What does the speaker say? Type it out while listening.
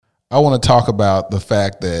I want to talk about the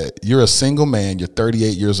fact that you're a single man. You're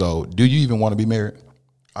 38 years old. Do you even want to be married?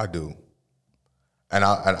 I do. And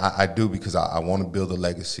I do because I want to build a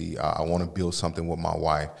legacy. I want to build something with my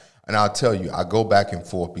wife. And I'll tell you, I go back and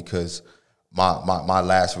forth because my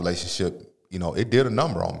last relationship, it did a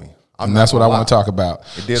number on me. And that's what I want to talk about.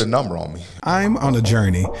 It did a number on me. I'm on a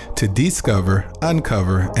journey to discover,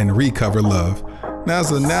 uncover, and recover love. Now,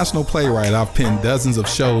 as a national playwright, I've penned dozens of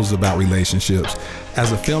shows about relationships.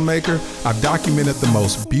 As a filmmaker, I've documented the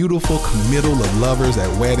most beautiful committal of lovers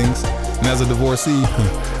at weddings. And as a divorcee,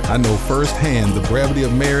 I know firsthand the brevity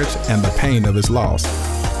of marriage and the pain of its loss.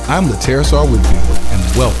 I'm Laterras R. Whitfield,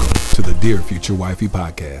 and welcome to the Dear Future Wifey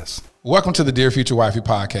Podcast. Welcome to the Dear Future Wifey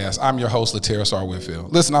Podcast. I'm your host, Laterras R.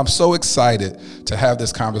 Whitfield. Listen, I'm so excited to have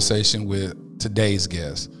this conversation with today's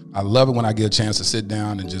guest. I love it when I get a chance to sit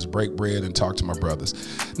down and just break bread and talk to my brothers.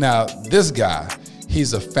 Now, this guy,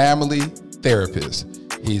 he's a family therapist.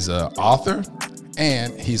 He's an author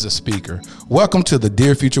and he's a speaker. Welcome to the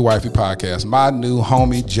Dear Future Wifey Podcast, my new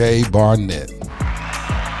homie, Jay Barnett.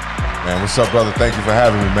 Man, what's up, brother? Thank you for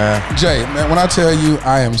having me, man. Jay, man, when I tell you,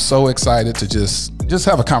 I am so excited to just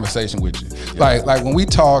have a conversation with you. Yeah. Like when we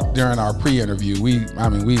talked during our pre-interview,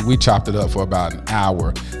 we chopped it up for about an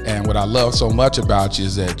hour. And what I love so much about you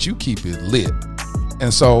is that you keep it lit.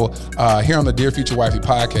 And so here on the Dear Future Wifey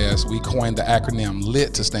Podcast, we coined the acronym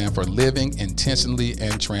LIT to stand for Living Intentionally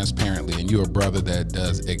and Transparently. And you're a brother that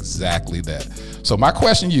does exactly that. So my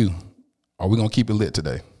question to you, are we going to keep it lit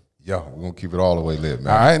today? Yeah, we're going to keep it all the way lit,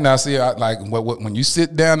 man. All right, now see, when you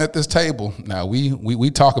sit down at this table, now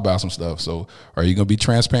we talk about some stuff. So are you going to be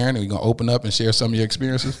transparent? Are you going to open up and share some of your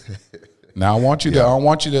experiences? Now I want you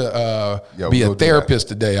to be a therapist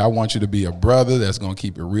today. I want you to be a brother that's going to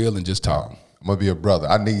keep it real and just talk. I'm going to be a brother.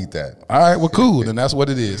 I need that. All right, well, cool. Then that's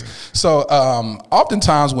what it is. So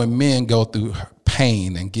oftentimes when men go through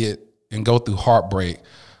pain and go through heartbreak,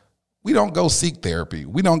 we don't go seek therapy.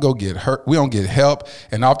 We don't go get hurt. We don't get help.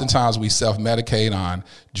 And oftentimes we self-medicate on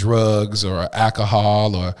drugs or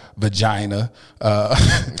alcohol or vagina.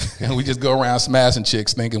 And we just go around smashing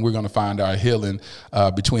chicks thinking we're going to find our healing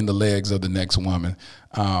between the legs of the next woman.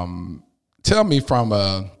 Tell me from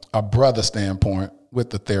a brother standpoint with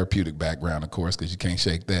the therapeutic background, of course, because you can't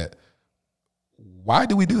shake that. Why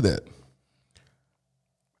do we do that?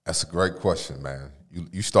 That's a great question, man.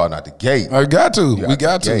 You starting out the gate. I got to. We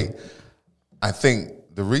got to. I think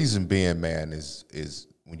the reason being, man, is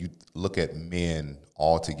when you look at men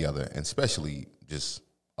all together, and especially just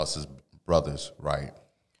us as brothers, right?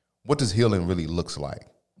 What does healing really looks like?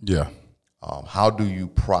 Yeah. How do you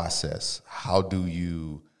process? How do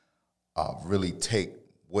you really take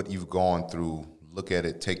what you've gone through, look at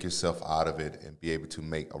it, take yourself out of it, and be able to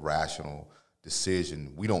make a rational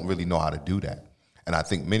decision? We don't really know how to do that. And I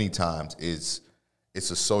think many times it's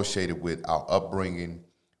associated with our upbringing,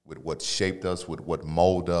 with what shaped us, with what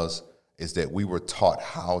molded us, is that we were taught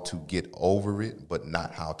how to get over it, but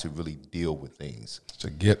not how to really deal with things. To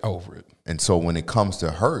get over it. And so when it comes to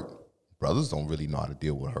hurt, brothers don't really know how to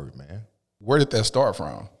deal with hurt, man. Where did that start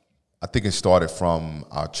from? I think it started from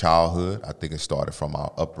our childhood. I think it started from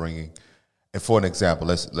our upbringing. And for an example,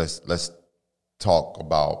 let's talk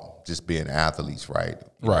about just being athletes, right?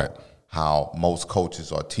 Right. How most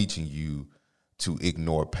coaches are teaching you to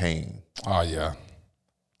ignore pain. Oh, yeah.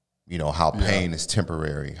 How pain is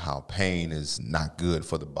temporary, how pain is not good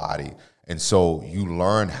for the body. And so you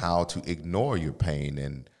learn how to ignore your pain.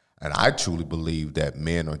 And I truly believe that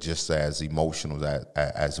men are just as emotional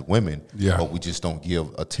as women, but we just don't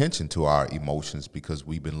give attention to our emotions because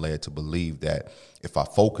we've been led to believe that if I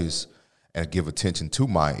focus and give attention to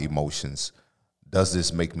my emotions, does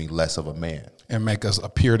this make me less of a man? And make us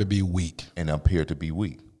appear to be weak.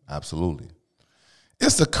 Absolutely.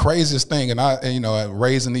 It's the craziest thing. And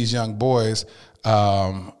raising these young boys,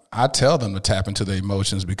 I tell them to tap into their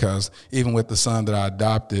emotions because even with the son that I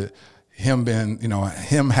adopted, him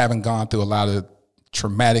having gone through a lot of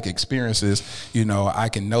traumatic experiences, I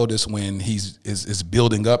can notice when is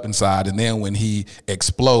building up inside, and then when he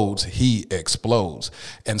explodes.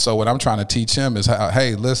 And so what I'm trying to teach him is how,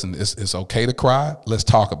 hey, listen, it's okay to cry. Let's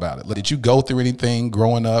talk about it. Did you go through anything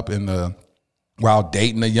growing up while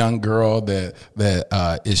dating a young girl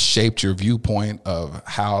that is shaped your viewpoint of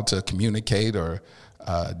how to communicate or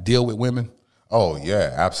deal with women? Oh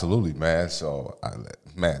yeah, absolutely, man. So,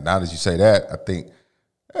 now that you say that, I think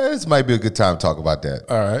this might be a good time to talk about that.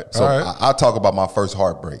 All right. So I'll talk about my first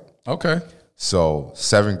heartbreak. Okay. So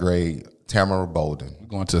 7th grade, Tamara Bolden. We're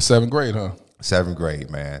going to 7th grade, huh? 7th grade,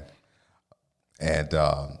 man. And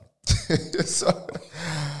so,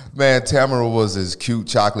 man, Tamara was this cute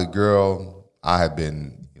chocolate girl. I had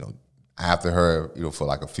been, after her, for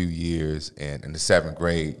like a few years, and in the 7th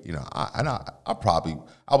grade,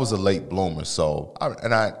 I was a late bloomer. So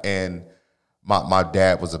my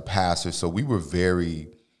dad was a pastor, so we were very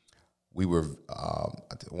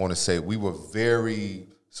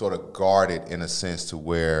sort of guarded in a sense to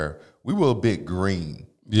where we were a bit green.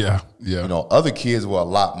 Yeah. Other kids were a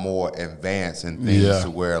lot more advanced in things to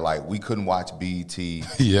where like we couldn't watch BET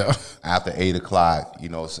after 8 o'clock.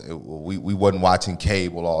 So we wasn't watching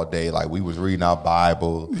cable all day. Like we was reading our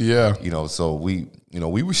Bible. Yeah. So we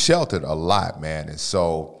were sheltered a lot, man. And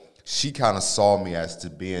so she kind of saw me as to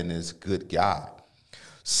being this good guy.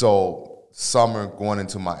 So summer going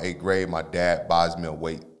into my 8th grade, my dad buys me a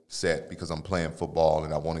weight set because I'm playing football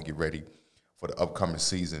and I want to get ready for the upcoming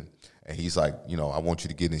season. And he's like, I want you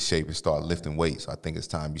to get in shape and start lifting weights. I think it's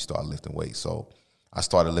time you start lifting weights. So I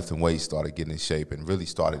started lifting weights, started getting in shape, and really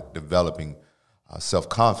started developing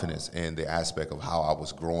self-confidence in the aspect of how I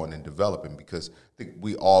was growing and developing, because I think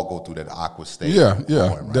we all go through that awkward stage. Yeah,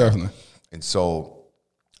 growing, right? Definitely. And so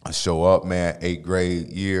I show up, man, 8th grade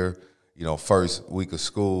year, first week of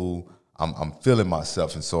school, I'm feeling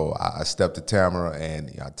myself. And so I stepped to Tamara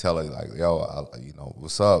and I tell her like, yo,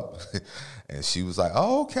 what's up? And she was like,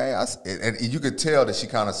 oh, okay. And you could tell that she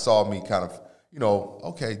kind of saw me kind of,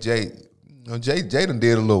 okay, Jay done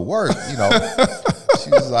did a little work,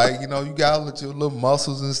 She was like, you got your little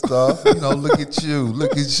muscles and stuff. Look at you.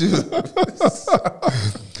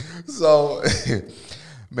 So,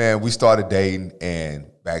 man, we started dating.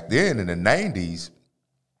 And back then in the 90s,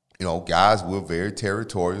 guys were very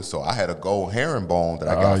territorial. So I had a gold herringbone that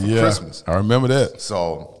I got for Christmas. I remember that.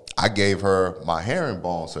 So I gave her my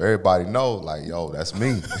herringbone so everybody know, like, yo, that's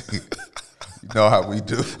me. You know how we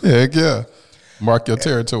do. Heck yeah. Mark your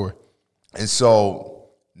territory. And so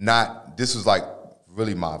this was like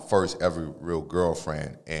really my first ever real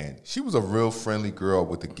girlfriend. And she was a real friendly girl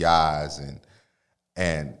with the guys.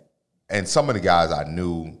 And some of the guys I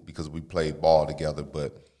knew because we played ball together,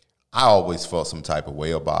 but I always felt some type of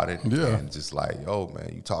way about it. Yeah. And just like, yo, man,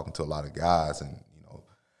 you talking to a lot of guys.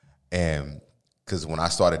 And because when I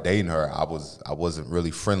started dating her, I wasn't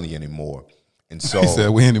really friendly anymore. And so he said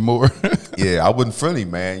we anymore. Yeah, I wasn't friendly,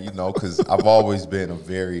 man, because I've always been a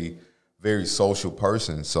very, very social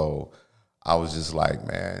person. So I was just like,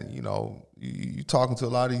 man, you talking to a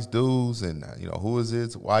lot of these dudes, and who is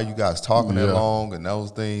it? Why are you guys talking that long and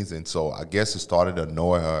those things? And so I guess it started to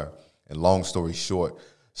annoy her. And long story short,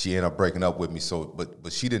 she ended up breaking up with me. So,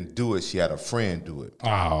 but she didn't do it. She had a friend do it.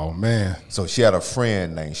 Oh man! So she had a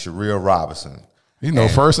friend named Sharia Robinson.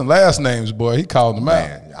 First and last names, boy. He called them out.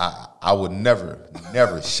 Man, I would never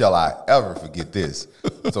shall I ever forget this.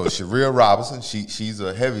 So Sharia Robinson, she's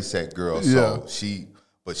a heavyset girl. So she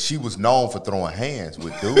was known for throwing hands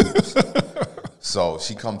with dudes. So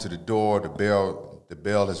she come to the door. The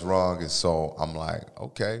bell is rung, and so I'm like,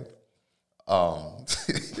 okay.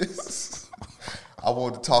 I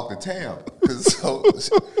wanted to talk to Tam. So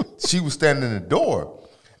she was standing in the door,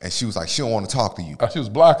 and she was like, she don't want to talk to you. She was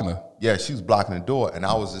blocking her. Yeah, she was blocking the door. And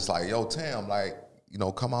I was just like, yo, Tam, like,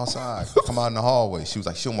 come outside. Come out in the hallway. She was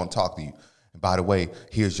like, she don't want to talk to you. And by the way,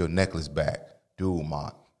 here's your necklace back. Dude,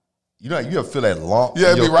 you ever feel that lump?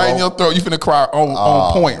 Yeah, it'd be right in your throat. You finna cry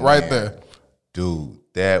on point right there. Dude,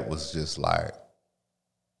 that was just like,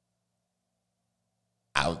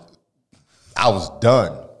 I was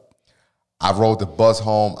done. I rode the bus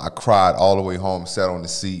home. I cried all the way home, sat on the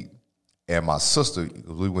seat. And my sister,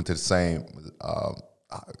 we went to the same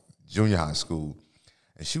junior high school,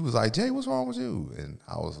 and she was like, Jay, what's wrong with you? And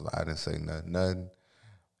I didn't say nothing.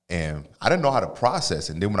 And I didn't know how to process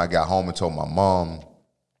it. And then when I got home and told my mom,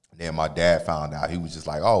 then my dad found out. He was just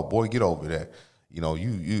like, oh, boy, get over that. You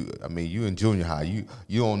in junior high, you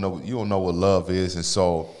don't know what love is. And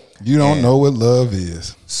so you don't know what love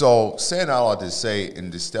is. So saying all to say,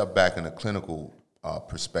 and to step back in a clinical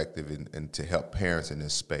perspective and to help parents in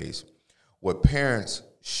this space, what parents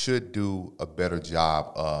should do a better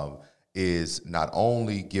job of is not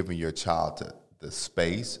only giving your child the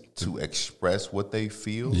space to express what they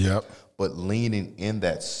feel, but leaning in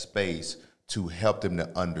that space to help them to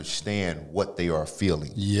understand what they are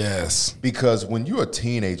feeling. Yes. Because when you're a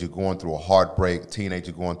teenager going through a heartbreak,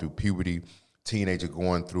 teenager going through puberty, teenager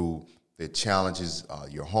going through the challenges,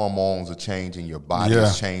 your hormones are changing, your body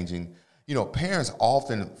is changing. Parents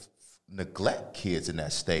often neglect kids in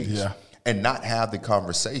that stage and not have the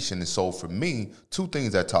conversation. And so for me, two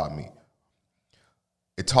things that taught me.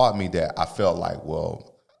 It taught me that I felt like,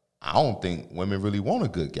 well, I don't think women really want a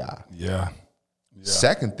good guy. Yeah.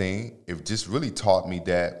 Second thing, it just really taught me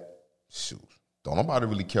that, shoot, don't nobody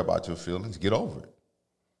really care about your feelings. Get over it.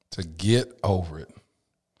 To get over it.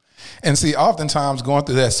 And see, oftentimes going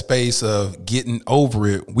through that space of getting over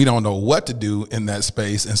it, we don't know what to do in that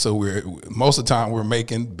space. And so most of the time we're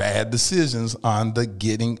making bad decisions on the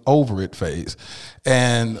getting over it phase.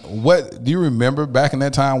 And what do you remember back in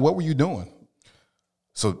that time? What were you doing?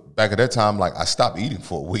 So back at that time, like I stopped eating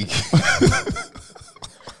for a week.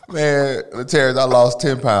 Man, Terrence, I lost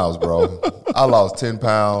 10 pounds, bro. I lost 10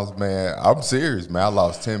 pounds, man. I'm serious, man. I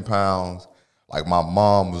lost 10 pounds. Like my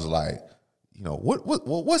mom was like, you know,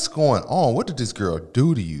 what's going on? What did this girl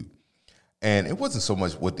do to you? And it wasn't so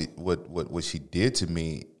much what she did to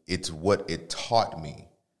me. It's what it taught me.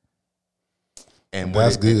 And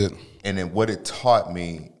that's good. And then what it taught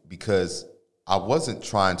me, because I wasn't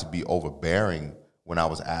trying to be overbearing when I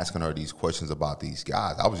was asking her these questions about these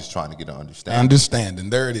guys. I was just trying to get an understanding. Understanding.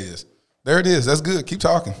 There it is. There it is. That's good. Keep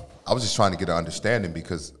talking. I was just trying to get an understanding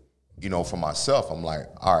because, you know, for myself, I'm like,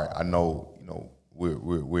 all right, I know, you know,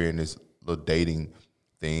 we're in this little dating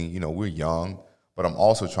thing. You know, we're young, but I'm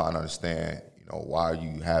also trying to understand, you know, why are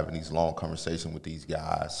you having these long conversations with these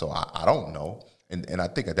guys? So I don't know. And I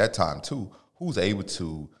think at that time too, who's able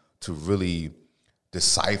to really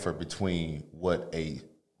decipher between what a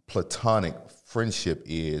platonic friendship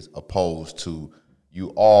is opposed to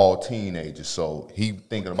you all teenagers. So he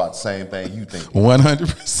thinking about the same thing you think.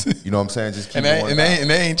 100%. You know what I'm saying? Just keep and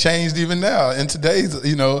they ain't changed even now. In today's,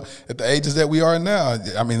 you know, at the ages that we are now,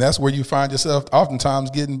 I mean, that's where you find yourself oftentimes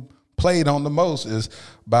getting played on the most is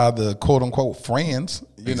by the quote unquote friends.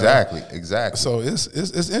 Exactly. So it's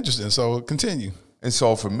interesting. So continue. And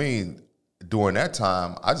so for me, during that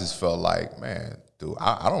time, I just felt like, man, dude,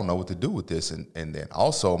 I don't know what to do with this. And then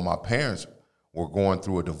also my parents were going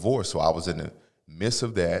through a divorce. So I was in the midst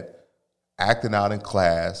of that, acting out in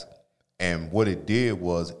class. And what it did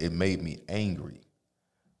was it made me angry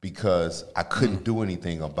because I couldn't do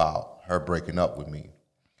anything about her breaking up with me.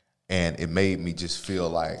 And it made me just feel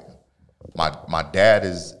like my dad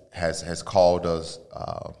has called us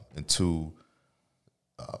into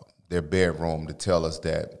their bedroom to tell us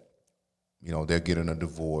that, you know, they're getting a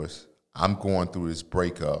divorce. I'm going through this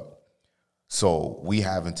breakup. So we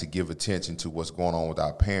having to give attention to what's going on with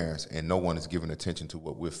our parents, and no one is giving attention to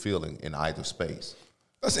what we're feeling in either space.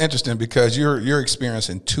 That's interesting because you're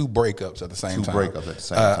experiencing two breakups at the same time. Two breakups at the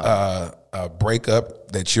same time. A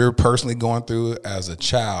breakup that you're personally going through as a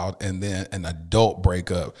child, and then an adult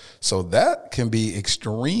breakup. So that can be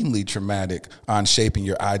extremely traumatic on shaping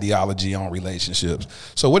your ideology on relationships.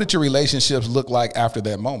 So what did your relationships look like after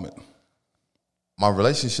that moment? My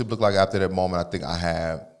relationship looked like after that moment, I think I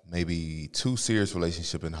had maybe 2 serious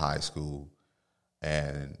relationships in high school,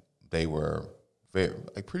 and they were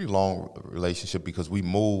a pretty long relationship because we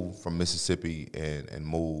moved from Mississippi and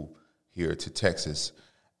moved here to Texas,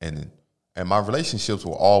 and my relationships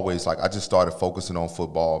were always like I just started focusing on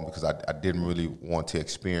football because I didn't really want to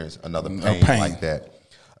experience another pain like that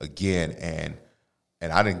again, and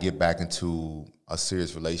I didn't get back into a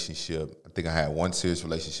serious relationship. I think I had 1 serious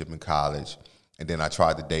relationship in college. And then I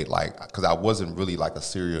tried to date because I wasn't really like a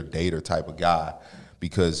serial dater type of guy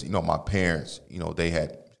because, you know, my parents, you know, they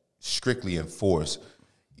had strictly enforced,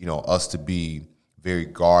 you know, us to be very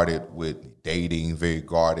guarded with dating, very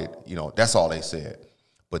guarded, you know, that's all they said.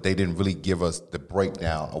 But they didn't really give us the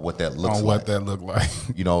breakdown of what that looks like. What that looked like.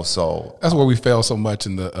 You know, so. That's where we fail so much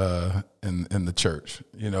in the in the church.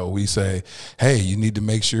 You know, we say, hey, you need to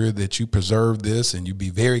make sure that you preserve this and you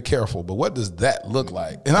be very careful. But what does that look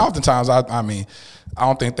like? And oftentimes, I mean, I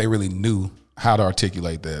don't think they really knew how to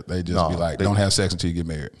articulate that. They just be like, don't have sex until you get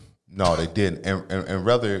married. No, they didn't. And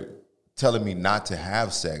rather telling me not to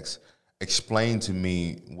have sex, explain to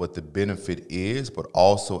me what the benefit is, but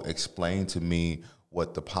also explain to me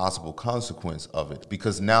what the possible consequence of it,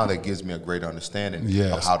 because now that gives me a greater understanding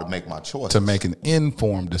of how to make my choices. To make an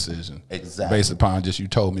informed decision. Exactly. Based upon just you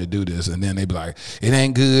told me to do this, and then they be like, it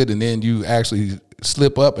ain't good, and then you actually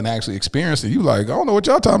slip up and actually experience it. You like, I don't know what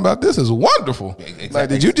y'all talking about. This is wonderful. Exactly. Like,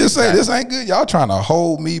 did you just say this ain't good? Y'all trying to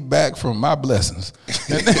hold me back from my blessings.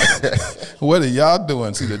 What are y'all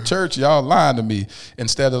doing? See, the church, y'all lying to me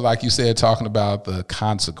instead of, like you said, talking about the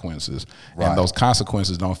consequences. Right. And those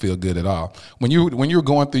consequences don't feel good at all. When you were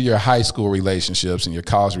going through your high school relationships and your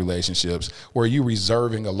college relationships, were you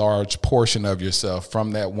reserving a large portion of yourself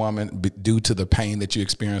from that woman due to the pain that you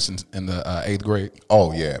experienced in the 8th grade?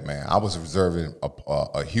 Oh, yeah, man. I was reserving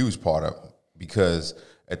a huge part of it because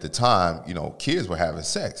at the time, you know, kids were having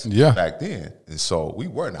sex back then. And so we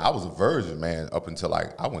weren't. I was a virgin, man, up until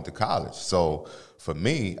like I went to college. So for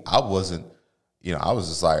me, I wasn't, you know, I was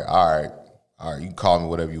just like, all right, you can call me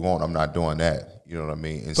whatever you want. I'm not doing that. You know what I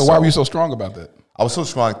mean? And so why were you so strong about that? I was so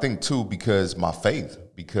strong, I think, too, because my faith.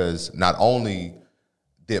 Because not only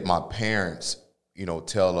did my parents,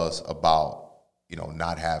 tell us about,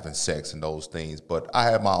 not having sex and those things. But I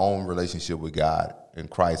had my own relationship with God in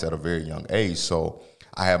Christ at a very young age. So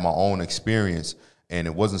I had my own experience, and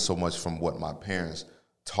it wasn't so much from what my parents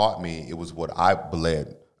taught me. It was what I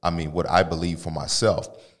believed for myself.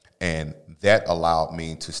 And that allowed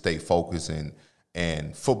me to stay focused,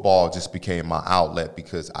 and football just became my outlet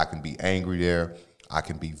because I can be angry there. I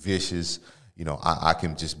can be vicious. I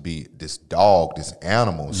can just be this dog, this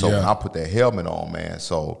animal. So when I put that helmet on, man,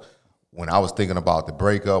 so when I was thinking about the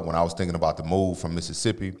breakup, when I was thinking about the move from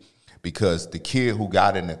Mississippi, because the kid who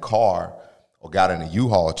got in the car or got in a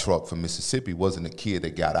U-Haul truck from Mississippi wasn't the kid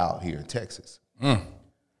that got out here in Texas.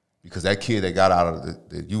 Because that kid that got out of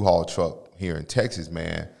the U-Haul truck here in Texas,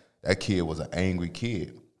 man, that kid was an angry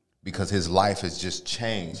kid because his life has just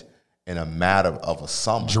changed in a matter of a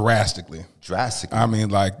summer. Drastically. I mean,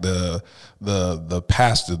 like the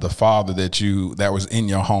pastor, the father that was in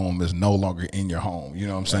your home is no longer in your home. You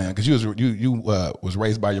know what I'm saying? Because you was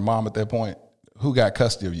raised by your mom at that point. Who got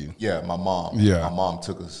custody of you? Yeah, my mom. Yeah. My mom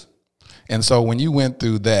took us. And so when you went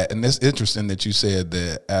through that, and it's interesting that you said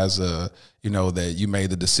that that you made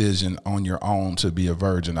the decision on your own to be a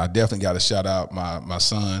virgin. I definitely got to shout out my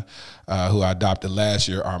son who I adopted last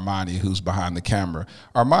year, Armani, who's behind the camera.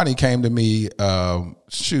 Armani came to me,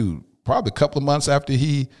 probably a couple of months after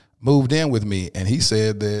he moved in with me, and he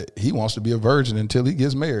said that he wants to be a virgin until he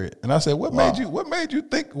gets married. And I said, what made you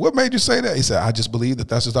say that? He said, I just believe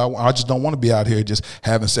that's just, I just don't want to be out here just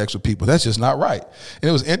having sex with people. That's just not right. And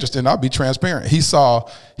it was interesting. I'll be transparent. He was going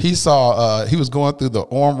through the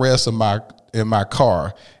armrest in my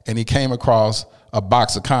car, and he came across a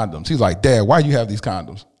box of condoms. He's like, Dad, why you have these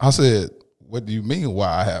condoms? I said, what do you mean why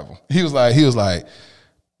I have them? He was like,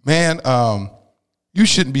 man, you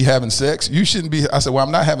shouldn't be having sex. You shouldn't be. I said, well,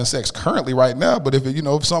 I'm not having sex currently right now, but if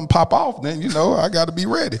something pop off, then, I got to be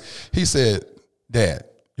ready. He said, Dad,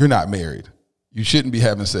 you're not married. You shouldn't be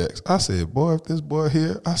having sex. I said, boy, if this boy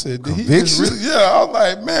here, I said, did he just really? Yeah, I was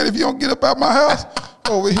like, man, if you don't get up out my house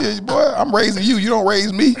over here, boy, I'm raising you. You don't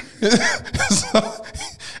raise me.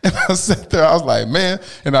 And I sat there, I was like, man,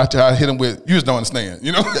 and I hit him with, you just don't understand,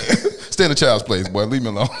 stay in the child's place, boy, leave me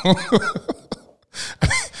alone.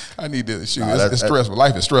 I need to shoot. It's stressful.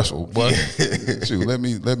 Life is stressful, but shoot, let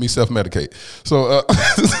me self-medicate. So,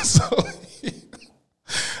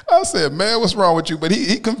 I said, man, what's wrong with you? But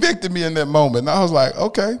he convicted me in that moment, and I was like,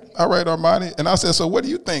 okay, all right, Armani. And I said, so what do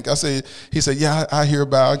you think? He said, yeah, I hear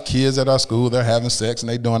about kids at our school, they're having sex and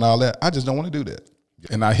they doing all that. I just don't want to do that.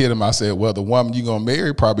 And I hit him. I said, well, the woman you're going to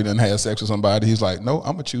marry probably didn't have sex with somebody. He's like, no,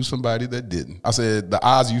 I'm going to choose somebody that didn't. I said, the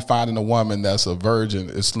odds of you finding a woman that's a virgin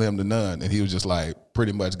is slim to none. And he was just like,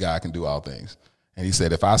 pretty much God can do all things. And he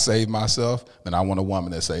said, if I save myself, then I want a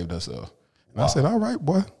woman that saved herself. And I said, all right,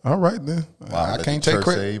 boy. All right, then. Wow, I can't take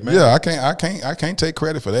credit. Yeah, I can't take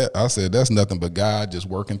credit for that. I said, that's nothing but God just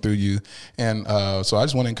working through you. And so I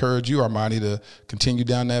just want to encourage you, Armani, to continue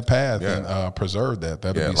down that path and preserve that.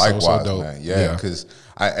 That'll be likewise, so dope. Man. Yeah, because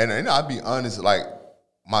I'll be honest, like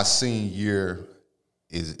my senior year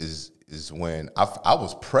is when I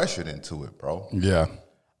was pressured into it, bro. Yeah.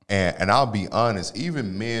 And I'll be honest,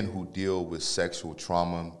 even men who deal with sexual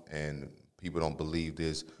trauma, and people don't believe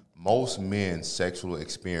this, most men's sexual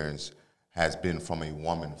experience has been from a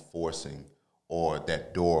woman forcing, or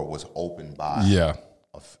that door was opened by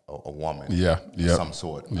a woman of some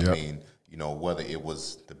sort. I mean, whether it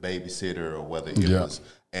was the babysitter or whether it was,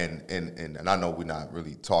 and I know we're not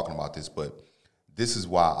really talking about this, but this is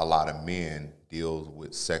why a lot of men deal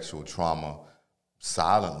with sexual trauma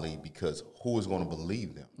silently, because who is going to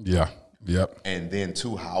believe them? Yeah. Yep. And then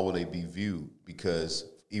too, how will they be viewed? Because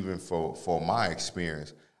even for my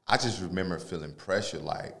experience, I just remember feeling pressure,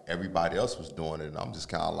 like everybody else was doing it, and I'm just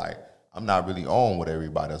kind of like, I'm not really on what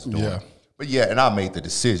everybody else is doing. Yeah. But and I made the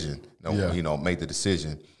decision, to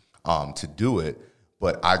do it.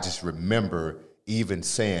 But I just remember even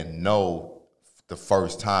saying no the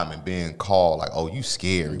first time and being called like, "Oh, you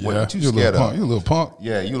scary? Yeah. What you scared of? You a little punk."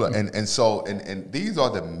 Yeah, and these are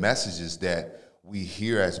the messages that we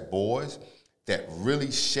hear as boys that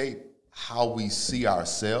really shape how we see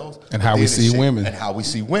ourselves and how we see women. And how we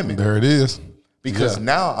see women. There it is. Because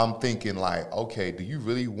now I'm thinking like, okay, do you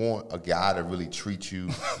really want a guy to really treat you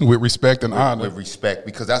with respect and honor? With respect,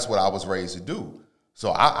 because that's what I was raised to do.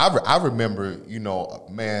 So I remember,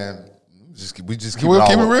 man, we just keep it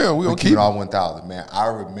real. We'll keep it all 1,000, man. I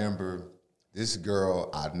remember this girl.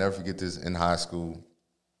 I'll never forget this. In high school,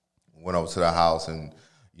 went over to the house, and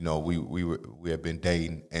we had been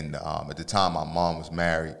dating, and at the time my mom was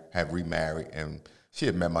married, had remarried, and she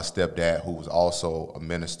had met my stepdad, who was also a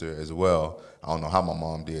minister as well. I don't know how my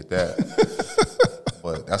mom did that,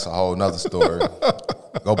 but that's a whole nother story.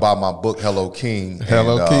 Go buy my book, Hello King.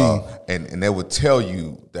 Hello King. And they would tell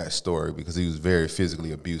you that story because he was very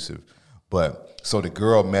physically abusive. But so the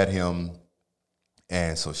girl met him,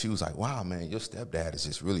 and so she was like, wow, man, your stepdad is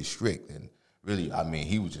just really strict. And really, I mean,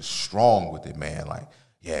 he was just strong with it, man. Like,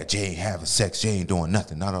 yeah, Jay ain't having sex. Jay ain't doing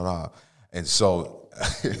nothing. No. And so,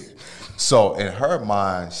 so in her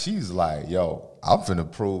mind, she's like, yo, I'm finna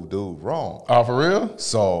prove dude wrong. Oh, for real?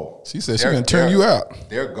 So she said she gonna turn you out.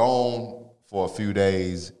 They're gone for a few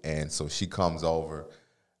days, and so she comes over.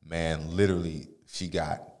 Man, literally, she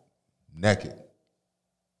got naked.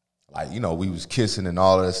 Like, you know, we was kissing and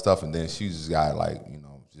all of that stuff, and then she just got like, you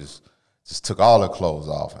know, just took all her clothes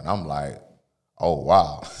off, and I'm like, oh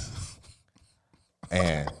wow.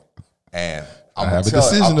 and I have a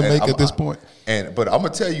decision to make at this point. But I'm gonna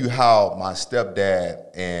tell you how my stepdad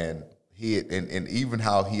and even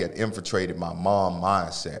how he had infiltrated my mom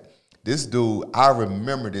mindset. This dude, I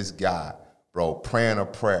remember this guy, bro, praying a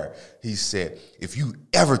prayer. He said, if you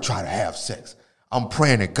ever try to have sex, I'm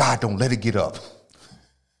praying that God don't let it get up.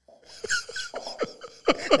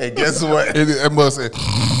 And guess what? It must say,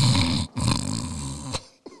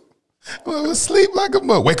 well, sleep like a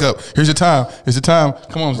mug. Wake up. Here's your time. Here's your time.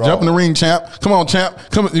 Come on, bro. Jump in the ring, champ. Come on, champ.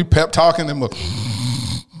 Come on. You pep talking and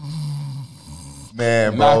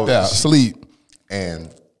man, bro. Knocked out. Sleep.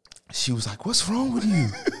 And she was like, what's wrong with you?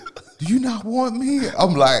 Do you not want me?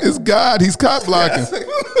 I'm like, it's God. He's cop blocking.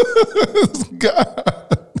 It's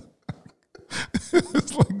God.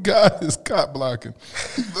 It's like God is cop blocking.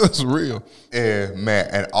 That's real. And man,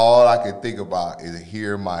 and all I can think about is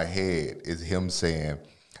hear in my head is him saying,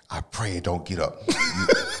 I pray it don't get up.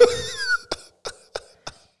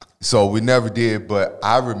 So we never did, but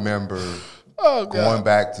I remember going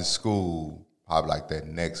back to school probably like that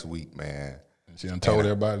next week, man. She done told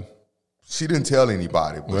everybody? She didn't tell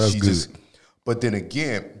anybody, but well, she just, but then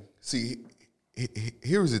again, see,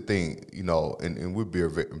 here's the thing, you know, and we're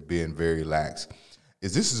being very lax,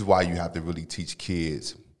 is this is why you have to really teach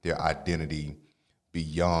kids their identity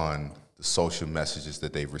beyond the social messages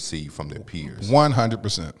that they've received from their peers.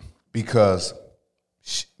 100%. Because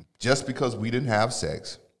just because we didn't have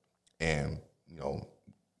sex and, you know,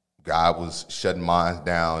 God was shutting mine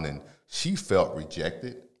down and she felt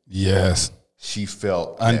rejected. Yes. She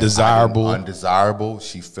felt undesirable.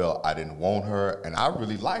 She felt I didn't want her. And I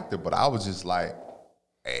really liked her, but I was just like,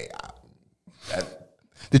 hey,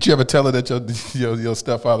 Did you ever tell her that your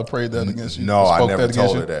stepfather prayed that against you? No, I never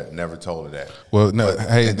told her that. Never told her that. Well, no. But,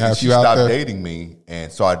 hey, now if she you out stopped there, dating me,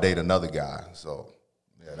 and so I date another guy. So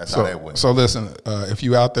yeah, that's how that went. So listen, if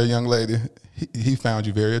you out there, young lady, he found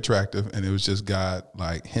you very attractive, and it was just God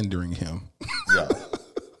like hindering him. Yeah.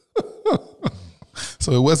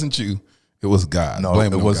 So it wasn't you. It was God. No,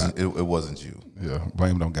 blame it wasn't. God. It wasn't you. Yeah,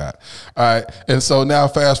 blame it on God. All right, and so now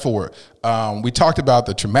fast forward. We talked about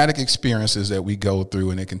the traumatic experiences that we go through,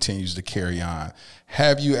 and it continues to carry on.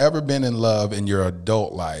 Have you ever been in love in your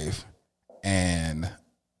adult life? And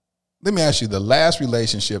let me ask you, the last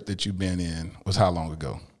relationship that you've been in was how long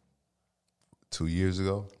ago? 2 years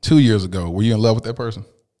ago. 2 years ago. Were you in love with that person?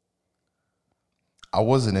 I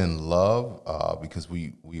wasn't in love because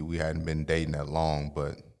we hadn't been dating that long,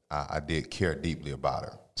 but I did care deeply about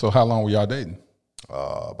her. So how long were y'all dating?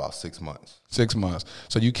 About 6 months. 6 months.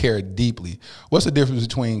 So you cared deeply. What's the difference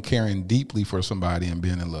between caring deeply for somebody and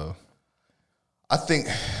being in love? I think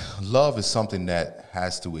love is something that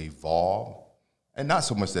has to evolve, and not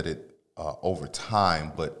so much that it over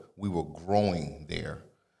time, but we were growing there.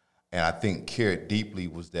 And I think care deeply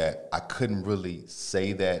was that I couldn't really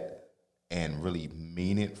say that and really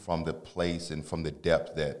mean it from the place and from the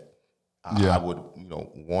depth that I would,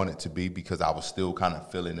 want it to be, because I was still kind of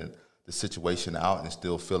filling the situation out and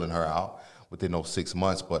still filling her out within those 6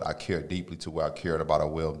 months. But I cared deeply to where I cared about her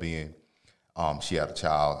well-being. She had a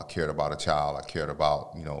child. I cared about a child. I cared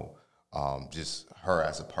about, just her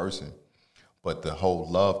as a person. But the whole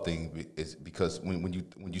love thing is because when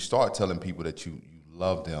you start telling people that you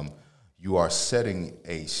love them, you are setting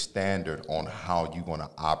a standard on how you're going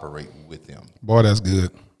to operate with them. Boy, that's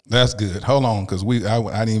good. That's good. Hold on, because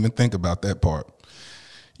I didn't even think about that part.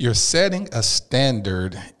 You're setting a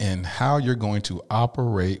standard in how you're going to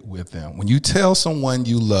operate with them. When you tell someone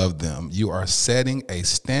you love them, you are setting a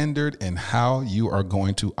standard in how you are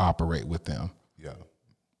going to operate with them. Yeah.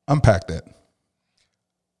 Unpack that.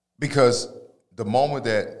 Because the moment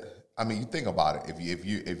that, you think about it.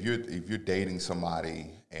 If you're dating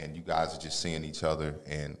somebody and you guys are just seeing each other,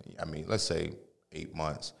 and let's say 8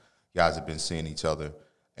 months, you guys have been seeing each other,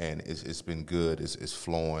 and it's been good, it's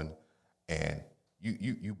flowing, and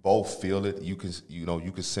you both feel it. You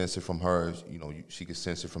can sense it from her. She can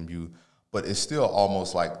sense it from you. but it's still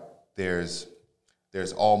almost like it's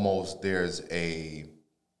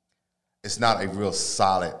not a real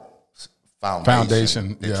solid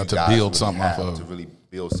foundation that to build something off of. To really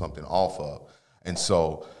build something off of. And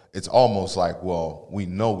so it's almost like, well, we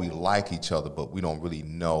know we like each other, but we don't really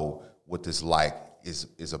know what this like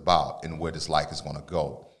is about and where this like is going to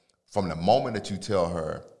go. From the moment that you tell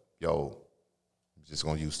her, yo, I'm just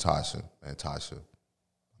going to use Tasha, man, Tasha,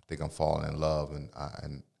 I think I'm falling in love and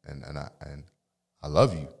I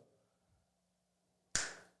love you.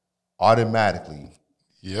 Automatically,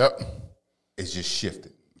 it's just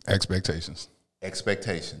shifted. Expectations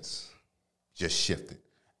just shifted.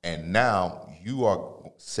 And now you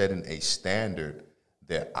are setting a standard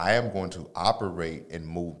that I am going to operate and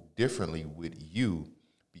move differently with you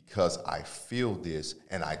because I feel this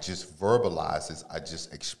and I just verbalize this, I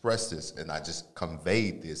just express this, and I just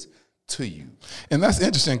conveyed this to you. And that's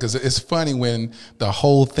interesting because it's funny when the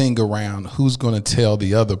whole thing around who's going to tell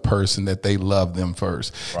the other person that they love them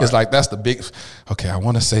first. Right. It's like that's the big, okay, I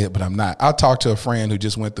want to say it, but I'm not. I talked to a friend who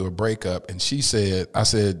just went through a breakup, and she said, I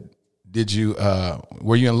said,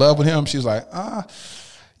 were you in love with him? She was like,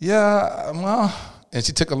 yeah, well, and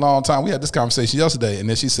she took a long time. We had this conversation yesterday, and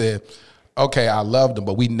then she said, okay, I loved him,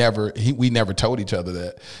 but we never told each other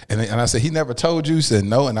that. And I said, he never told you? She said,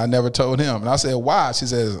 no, and I never told him. And I said, why? She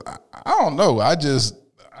says, I don't know. I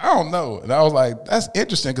don't know. And I was like, that's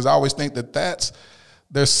interesting because I always think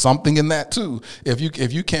there's something in that too. If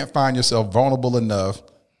you can't find yourself vulnerable enough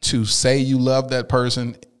to say you love that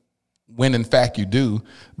person when in fact you do,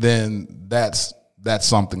 then that's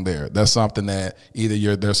something there. That's something that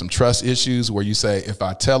either there's some trust issues where you say, if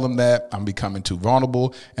I tell them that, I'm becoming too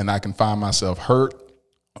vulnerable and I can find myself hurt,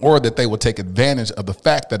 or that they will take advantage of the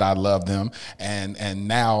fact that I love them and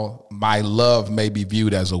now my love may be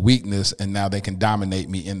viewed as a weakness and now they can dominate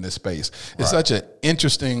me in this space. It's such an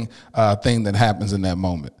interesting thing that happens in that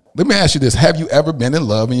moment. Let me ask you this. Have you ever been in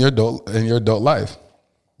love in your adult life?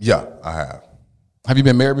 Yeah, I have. Have you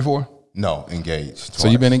been married before? No, engaged twice. So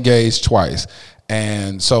you've been engaged twice.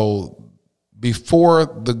 And so before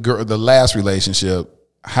the last relationship,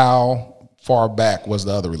 how far back was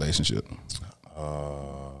the other relationship?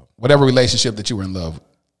 Whatever relationship that you were in love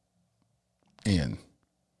in.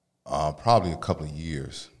 Probably a couple of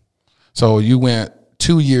years. So you went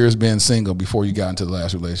 2 years being single before you got into the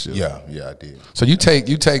last relationship? Yeah, I did. So you take,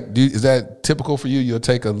 is that typical for you? You'll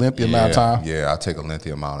take a lengthy amount of time? Yeah, I take a lengthy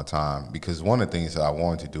amount of time because one of the things that I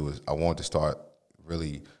wanted to do is I wanted to start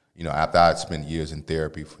really, after I'd spent years in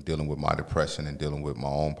therapy for dealing with my depression and dealing with my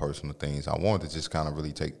own personal things, I wanted to just kind of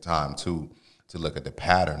really take time to look at the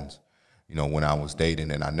patterns, when I was dating.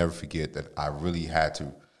 And I never forget that I really had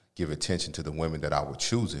to give attention to the women that I was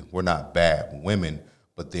choosing. We're not bad women,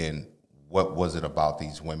 but then what was it about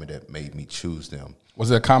these women that made me choose them? Was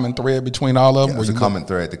there a common thread between all of them? Yeah, there's a common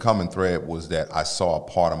thread. The common thread was that I saw a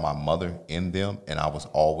part of my mother in them, and I was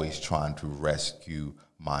always trying to rescue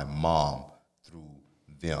my mom through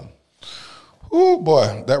them. Oh,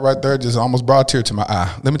 boy, that right there just almost brought a tear to my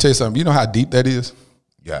eye. Let me tell you something. You know how deep that is?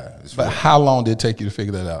 Yeah. But real. How long did it take you to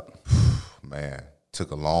figure that out? Man, it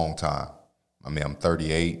took a long time. I mean, I'm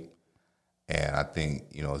 38, and I think,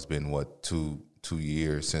 it's been, 2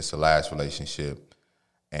 years since the last relationship.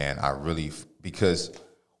 And I really, because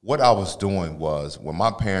what I was doing was when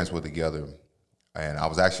my parents were together, and I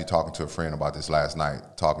was actually talking to a friend about this last night,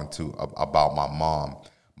 about my mom.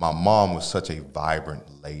 My mom was such a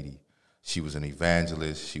vibrant lady. She was an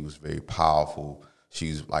evangelist. She was very powerful.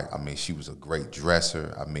 She's she was a great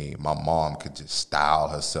dresser. My mom could just style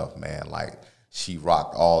herself, man. She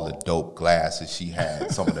rocked all the dope glasses. She had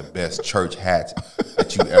some of the best church hats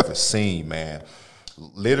that you ever seen, man.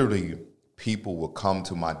 Literally, people would come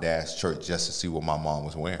to my dad's church just to see what my mom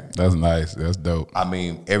was wearing. That's nice. That's dope.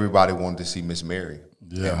 Everybody wanted to see Miss Mary.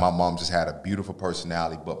 Yeah. And my mom just had a beautiful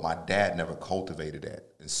personality, but my dad never cultivated that.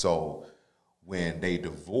 And so when they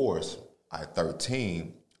divorced at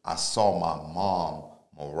 13, I saw my mom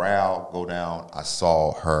morale go down. I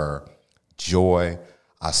saw her joy.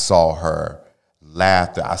 I saw her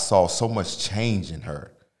laughter. I saw so much change in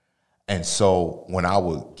her. And so when I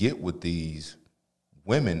would get with these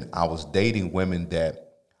women, I was dating women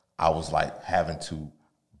that I was having to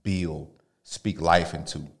speak life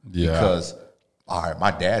into. Yeah. Because, all right,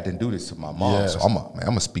 my dad didn't do this to my mom. Yes. So I'm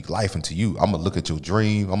going to speak life into you. I'm going to look at your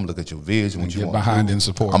dream. I'm going to look at your vision. What you want to do. Get behind and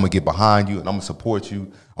support. I'm going to get behind you and I'm going to support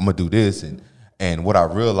you. I'm going to do this. And what I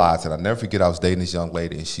realized, and I never forget, I was dating this young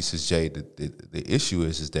lady, and she says, Jay, the issue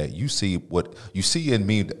is that you see in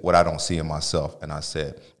me what I don't see in myself. And I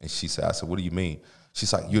said, I said, what do you mean?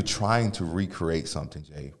 She's like, you're trying to recreate something,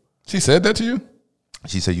 Jay. She said that to you?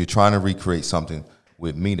 She said, you're trying to recreate something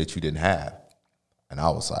with me that you didn't have. And I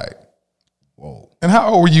was like, whoa. And how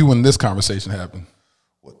old were you when this conversation happened?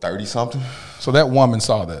 What, 30-something? So that woman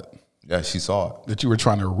saw that. Yeah, she saw it. That you were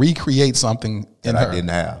trying to recreate something in that her. I didn't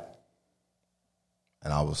have.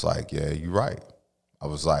 And I was like, yeah, you're right. I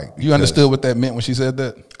was like, you understood what that meant when she said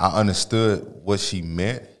that? I understood what she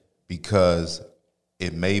meant because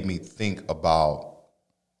it made me think about,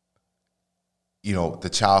 you know, the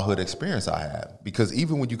childhood experience I had. Because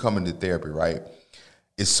even when you come into therapy, right,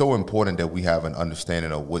 it's so important that we have an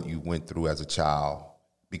understanding of what you went through as a child.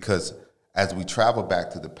 Because as we travel back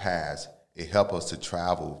to the past, it helps us to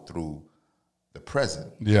travel through the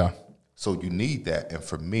present. Yeah. So you need that. And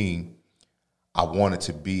for me, I wanted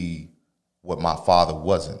to be what my father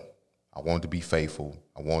wasn't. I wanted to be faithful.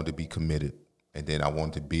 I wanted to be committed. And then I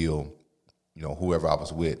wanted to build, you know, whoever I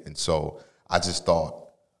was with. And so I just thought,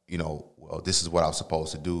 you know, well, this is what I was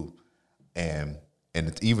supposed to do. And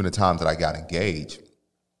even the times that I got engaged,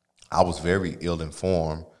 I was very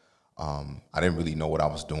ill-informed. I didn't really know what I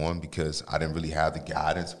was doing because I didn't really have the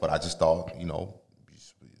guidance, but I just thought, you know,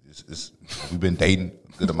 we've been dating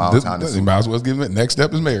a good amount of time. You might as well give it. Next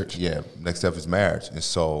step is marriage. Yeah, next step is marriage. And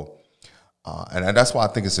so, and that's why I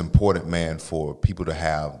think it's important, man, for people to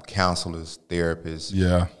have counselors, therapists,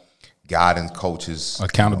 yeah, guidance coaches,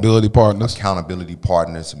 accountability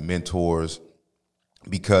partners, mentors,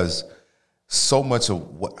 because so much of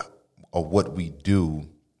what we do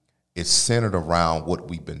is centered around what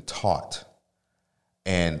we've been taught.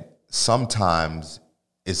 And sometimes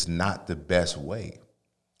it's not the best way.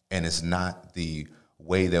 And it's not the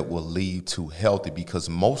way that will lead to healthy, because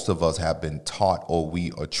most of us have been taught, or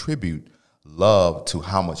we attribute love to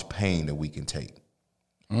how much pain that we can take.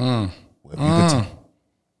 Say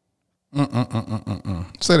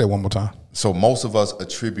that one more time. So most of us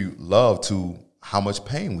attribute love to how much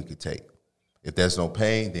pain we could take. If there's no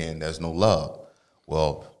pain, then there's no love.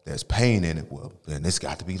 Well, there's pain in it. Well, then it's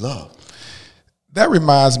got to be love. That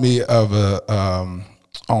reminds me of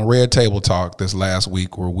on Red Table Talk this last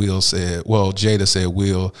week where Jada said,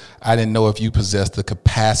 Will, I didn't know if you possessed the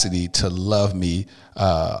capacity to love me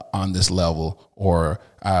on this level, or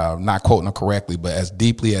not quoting her correctly, but as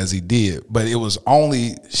deeply as he did. But it was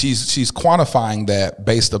only, she's quantifying that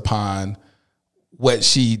based upon what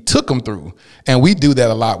she took him through. And we do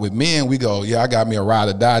that a lot with men. We go, yeah, I got me a ride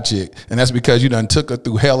or die chick. And that's because you done took her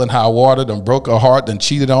through hell and high water, done broke her heart, done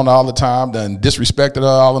cheated on her all the time, done disrespected her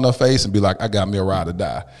all in her face, and be like, I got me a ride or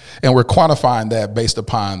die. And we're quantifying that based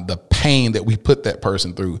upon the pain that we put that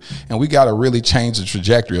person through. And we got to really change the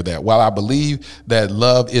trajectory of that. While I believe that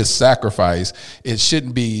love is sacrifice, it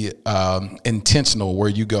shouldn't be intentional where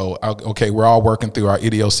you go, okay, we're all working through our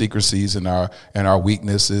idiosyncrasies and our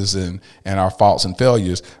weaknesses and our faults and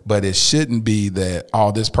failures, but it shouldn't be that,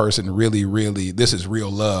 oh, this person really, this is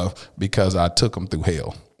real love because I took them through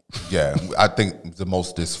hell. Yeah, I think the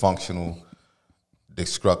most dysfunctional,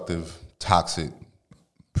 destructive, toxic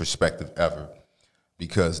perspective ever.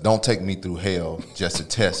 Because don't take me through hell just to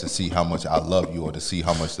test to see how much I love you or to see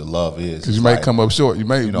how much the love is. Because you may come up short. You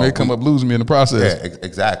may come up losing me in the process. Yeah,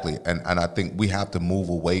 exactly. And I think we have to move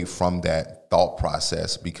away from that thought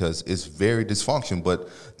process because it's very dysfunctional. But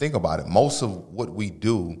think about it. Most of what we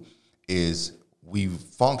do is we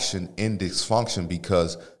function in dysfunction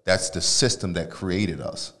because that's the system that created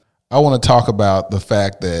us. I want to talk about the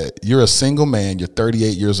fact that you're a single man. You're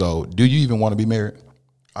 38 years old. Do you even want to be married?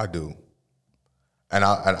 I do. And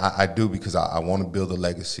I do because I want to build a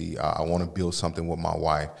legacy. I want to build something with my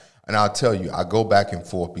wife. And I'll tell you, I go back and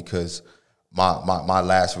forth because my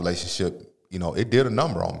last relationship, it did a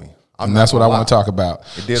number on me. And that's what I want to talk about.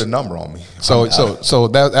 It did a number on me. So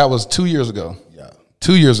that was 2 years ago. Yeah.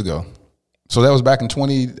 2 years ago. So that was back in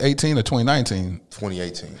 2018 or 2019?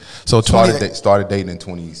 2018. So started dating in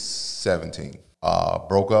 2017.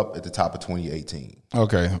 Broke up at the top of 2018.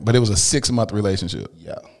 Okay, but it was a 6-month relationship.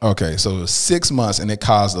 Yeah. Okay, so it was 6 months and it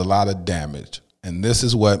caused a lot of damage. And this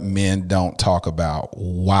is what men don't talk about.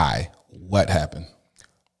 Why? What happened?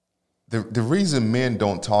 The reason men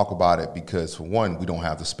don't talk about it because, for one, we don't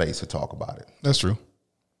have the space to talk about it. That's true.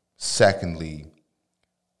 Secondly,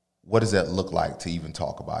 what does that look like to even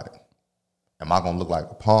talk about it? Am I going to look like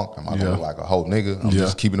a punk? Am I going to look like a whole nigga? I'm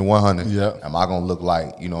just keeping it 100. Yeah. Am I going to look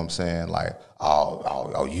like, you know what I'm saying, like,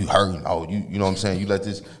 oh, you hurting. Oh, you know what I'm saying? You let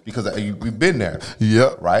this, because we've been there.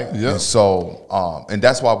 Yeah. Right? Yeah. And so, and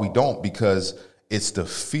that's why we don't, because it's the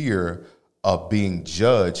fear of being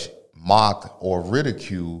judged, mocked, or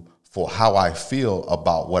ridiculed for how I feel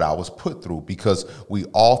about what I was put through, because we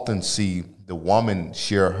often see the woman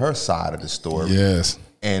share her side of the story. Yes.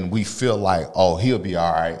 And we feel like, oh, he'll be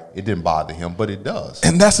all right. It didn't bother him, but it does.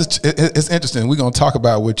 And it's interesting. We're going to talk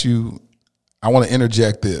about what you I want to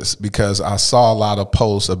interject this because I saw a lot of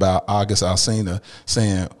posts about August Alsina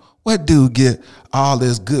saying, what dude get all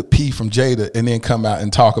this good pee from Jada and then come out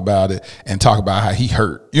and talk about it and talk about how he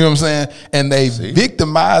hurt? You know what I'm saying? And they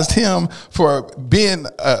victimized him for being,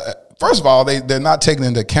 first of all, they're not taking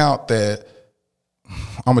into account that,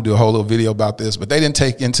 I'm going to do a whole little video about this, but they didn't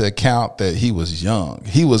take into account that he was young.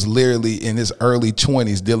 He was literally in his early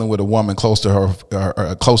 20s dealing with a woman close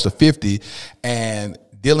to 50 and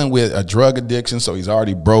dealing with a drug addiction, so he's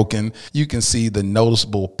already broken. You can see the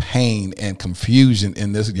noticeable pain and confusion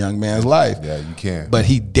in this young man's life. Yeah, you can. But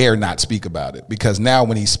he dare not speak about it because now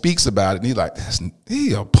when he speaks about it, he's like,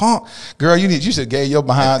 he a punk. Girl, you should give your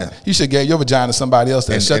vagina to somebody else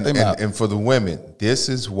that shut them out. And for the women, this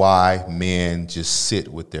is why men just sit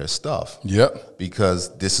with their stuff. Yep.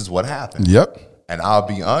 Because this is what happened. Yep. And I'll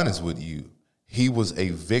be honest with you, he was a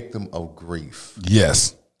victim of grief.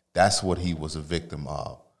 Yes. That's what he was a victim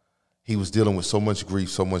of. He was dealing with so much grief,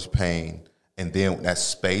 so much pain, and then that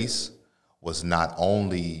space was not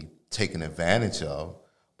only taken advantage of,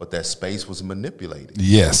 but that space was manipulated.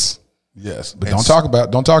 Yes, but don't talk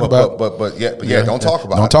about Don't talk about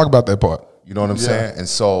that part. You know what I'm saying? And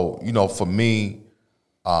so, for me,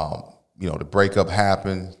 the breakup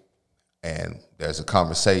happened, and there's a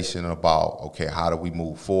conversation about, okay, how do we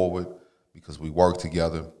move forward? Because we work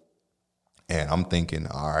together. And I'm thinking,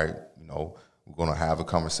 all right, we're going to have a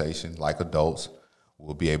conversation like adults.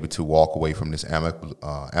 We'll be able to walk away from this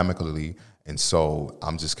amicably. And so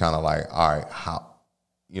I'm just kind of like, all right,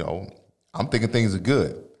 I'm thinking things are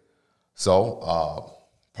good. So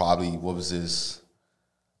probably, what was this?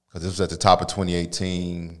 Because this was at the top of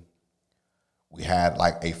 2018. We had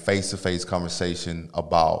like a face-to-face conversation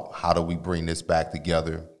about how do we bring this back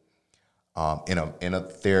together in a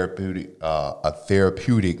therapeutic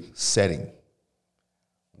setting.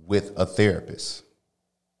 With a therapist.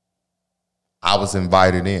 I was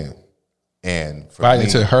invited in. And invited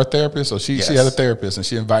to her therapist? So she had a therapist and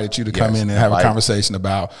she invited you to come in and have a conversation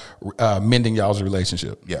about mending y'all's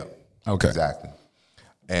relationship. Yeah. Okay. Exactly.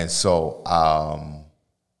 And so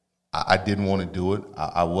I didn't want to do it.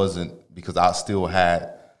 I wasn't, because I still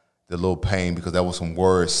had the little pain because there was some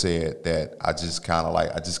words said that I just kind of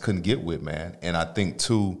I just couldn't get with, man. And I think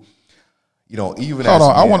too, even Hold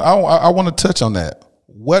on, I want to touch on that.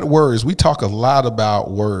 What words? We talk a lot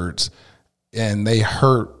about words, and they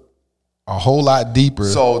hurt a whole lot deeper.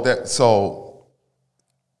 So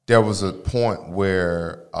there was a point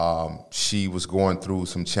where she was going through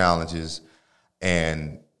some challenges,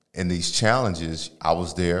 and in these challenges, I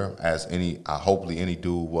was there as hopefully any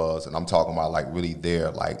dude was, and I'm talking about really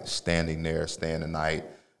there, standing there, staying the night,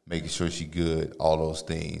 making sure she good, all those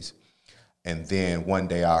things. And then one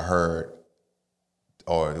day I heard,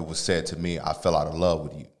 or it was said to me, I fell out of love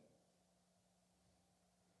with you.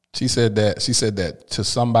 She said that to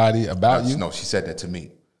somebody about you? No, she said that to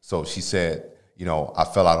me. So she said, I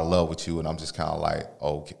fell out of love with you, and I'm just kind of like,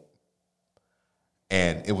 okay.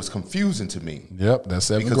 And it was confusing to me. Yep, that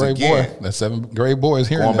seventh grade boy is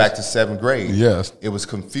hearing going back to seventh grade. Yes. It was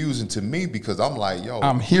confusing to me because I'm like, yo.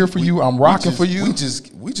 I'm here for you. I'm rocking for you.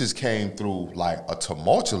 We just came through a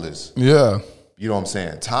tumultuous, you know what I'm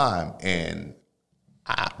saying, time. And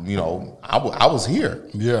I was here.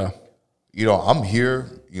 Yeah. I'm here,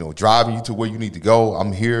 driving you to where you need to go.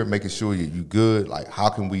 I'm here making sure you good. How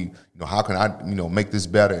can I make this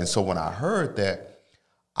better? And so when I heard that,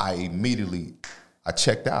 I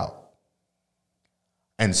checked out.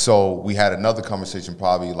 And so we had another conversation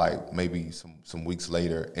probably maybe some weeks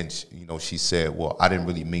later. And she said, well, I didn't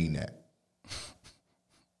really mean that.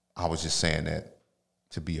 I was just saying that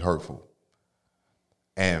to be hurtful.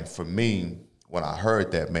 And for me, when I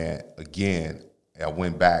heard that, man, again, I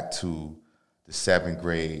went back to the seventh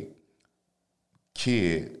grade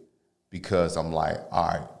kid because I'm like, all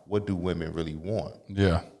right, what do women really want?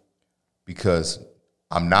 Yeah. Because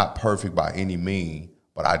I'm not perfect by any means,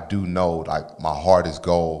 but I do know my heart is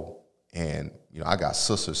gold, and I got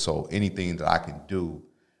sisters, so anything that I can do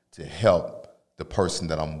to help the person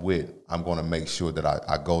that I'm with, I'm going to make sure that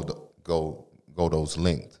I go those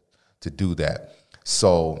lengths to do that.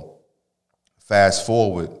 So fast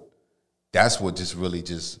forward, that's what just really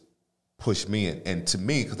just pushed me in. And to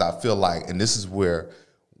me, because I feel and this is where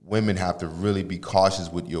women have to really be cautious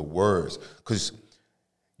with your words, because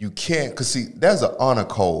you can't, because see, there's an honor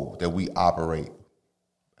code that we operate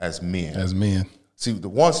as men. See,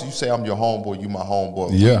 once you say I'm your homeboy, you my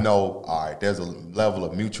homeboy, we know, all right, there's a level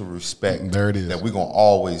of mutual respect. There it is. That we're going to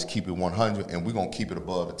always keep it 100, and we're going to keep it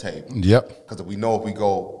above the table. Yep. Because we know if we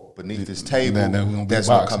go beneath this table, then there's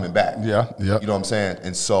no coming back. Yeah. You know what I'm saying?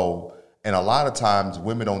 And so And a lot of times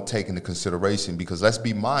women don't take into consideration, because let's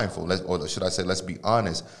be mindful, or should I say, let's be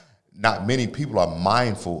honest, not many people are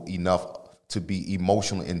mindful enough to be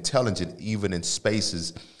emotionally intelligent, even in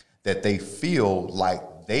spaces that they feel like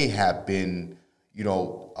they have been,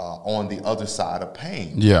 on the other side of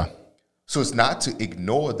pain. Yeah. So it's not to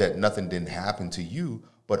ignore that nothing didn't happen to you,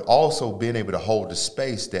 but also being able to hold the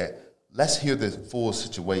space that let's hear the full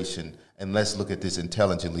situation and let's look at this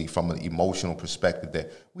intelligently from an emotional perspective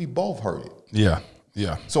that we both heard it. Yeah.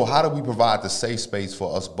 Yeah. So how do we provide the safe space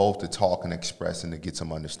for us both to talk and express and to get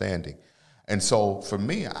some understanding? And so for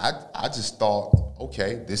me, I just thought,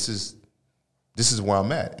 okay, this is where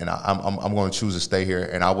I'm at, and I'm going to choose to stay here.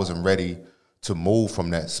 And I wasn't ready to move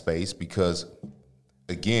from that space because,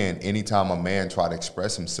 again, anytime a man tried to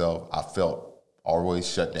express himself, I felt always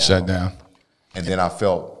shut down. And then I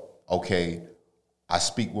felt, okay, I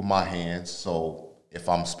speak with my hands, so if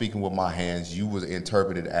I'm speaking with my hands, you would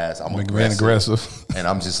interpret it as I'm aggressive. And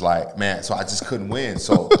I'm just like, man, so I just couldn't win.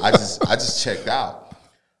 So I just checked out.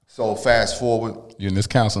 So fast forward. You're in this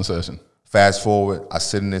counseling session. Fast forward, I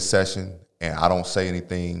sit in this session and I don't say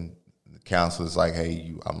anything. The counselor's like,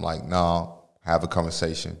 hey, I'm like, no, have a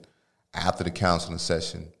conversation after the counseling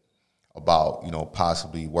session about,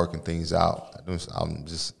 possibly working things out. I'm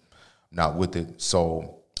just not with it.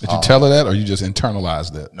 So did you tell her that, or you just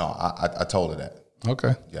internalized that? No, I told her that.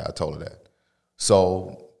 Okay. Yeah, I told her that.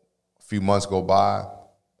 So a few months go by,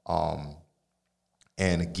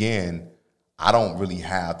 and again, I don't really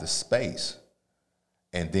have the space.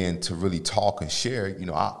 And then to really talk and share,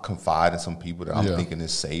 I confide in some people that I'm thinking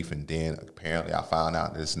is safe, and then apparently I found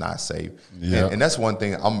out that it's not safe. Yeah. And that's one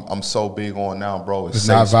thing I'm so big on now, bro. It's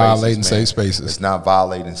not violating safe spaces. It's not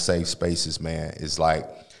violating safe spaces, man. It's like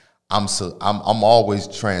I'm always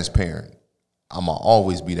transparent. I'm gonna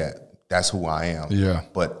always be that. That's who I am. Yeah.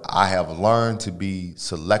 But I have learned to be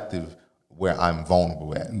selective where I'm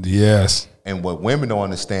vulnerable at. Yes. And what women don't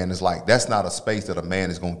understand is like, that's not a space that a man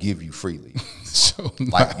is going to give you freely. So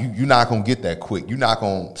like you're not going to get that quick. You're not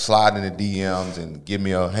going to slide in the DMs and give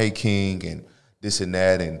me a, hey, king, and this and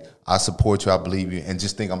that, and I support you, I believe you, and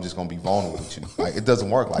just think I'm just going to be vulnerable with you. Like, it doesn't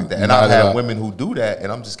work like that. And I've had women who do that,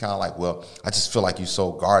 and I'm just kind of like, well, I just feel like you're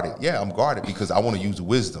so guarded. Yeah, I'm guarded because I want to use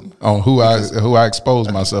wisdom. On who I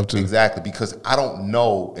expose myself to. Exactly, because I don't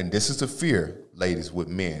know, and this is the fear, ladies, with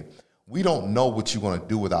men. We don't know what you're going to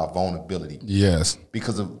do with our vulnerability. Yes.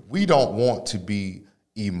 Because we don't want to be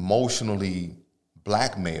emotionally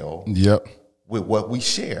blackmailed with what we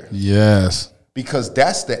share. Yes. Because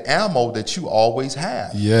that's the ammo that you always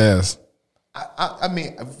have. Yes. I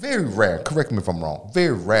mean, very rare, correct me if I'm wrong,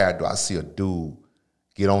 very rare do I see a dude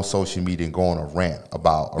get on social media and go on a rant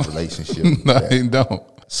about a relationship. No, they don't.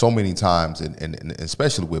 So many times, and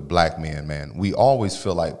especially with black men, man, we always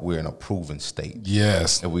feel like we're in a proven state.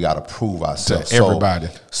 Yes. And we got to prove ourselves. To everybody.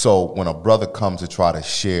 So when a brother comes to try to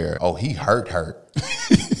share, oh, he hurt.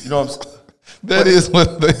 You know what I'm saying? That is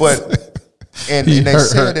what they say. And they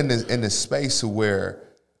said in the space where,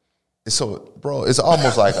 so, bro, it's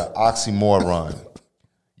almost like an oxymoron.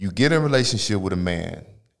 You get in a relationship with a man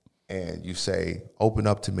and you say, open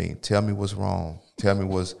up to me, tell me what's wrong,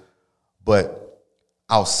 but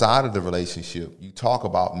outside of the relationship, you talk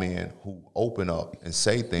about men who open up and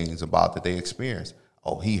say things about that they experience.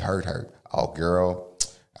 Oh, he hurt her. Oh, girl,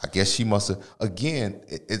 I guess she must have. Again,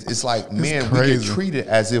 it's like men, we get treated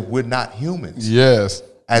as if we're not humans. Yes.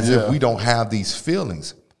 As if we don't have these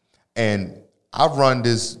feelings. And I run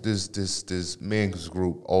this men's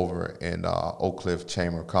group over in Oak Cliff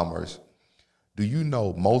Chamber of Commerce. Do you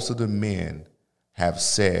know most of the men have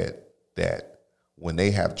said that when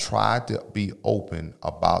they have tried to be open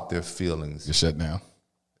about their feelings, it's shut down.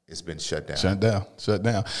 It's been shut down. Shut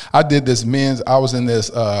down. I did this I was in this,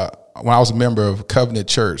 when I was a member of Covenant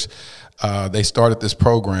Church, they started this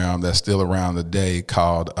program that's still around today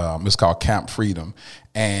it's called Camp Freedom.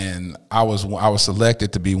 And I was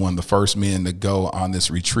selected to be one of the first men to go on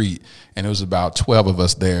this retreat. And it was about 12 of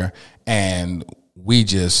us there. And we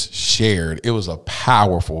just shared. It was a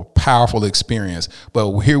powerful, powerful experience.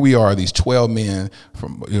 But here we are, these 12 men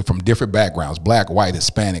from different backgrounds, black, white,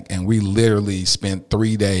 Hispanic, and we literally spent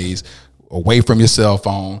 3 days away from your cell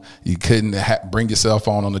phone. You couldn't bring your cell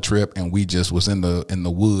phone on the trip, and we just was in the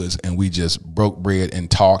woods, and we just broke bread and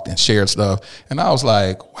talked and shared stuff. And I was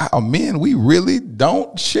like, wow, men, we really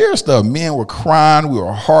don't share stuff. Men were crying, we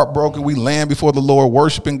were heartbroken, we land before the Lord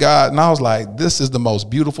worshiping God. And I was like, this is the most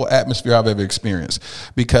beautiful atmosphere I've ever experienced,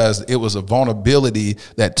 because it was a vulnerability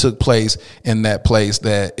that took place in that place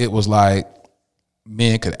that it was like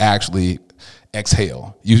men could actually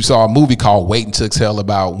exhale. You saw a movie called Waiting to Exhale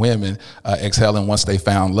about women exhaling once they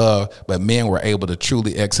found love, but men were able to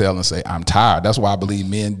truly exhale and say, I'm tired. That's why I believe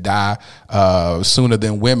men die sooner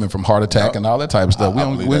than women from heart attack and all that type of stuff. We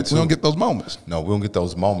don't get those moments. No, we don't get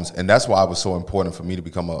those moments. And that's why it was so important for me to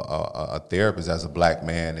become a therapist as a black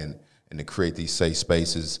man and to create these safe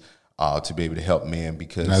spaces to be able to help men,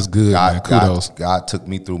 because that's good, man. Kudos. God took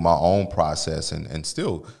me through my own process and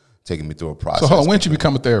still taking me through a process. So hold on, when did you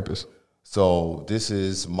become a therapist? So this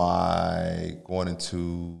is going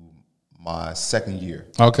into my second year.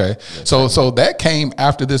 Okay. So that came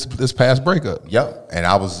after this past breakup. Yep. And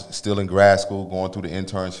I was still in grad school, going through the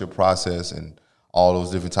internship process and all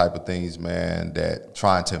those different type of things, man, that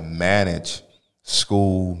trying to manage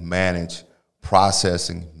school, manage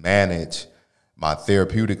processing, manage my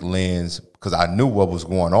therapeutic lens, because I knew what was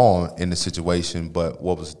going on in the situation. But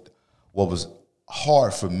what was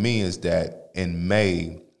hard for me is that in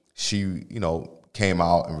May, she, came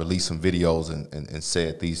out and released some videos and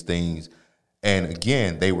said these things. And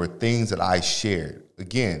again, they were things that I shared.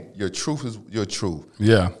 Again, your truth is your truth.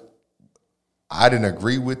 Yeah. I didn't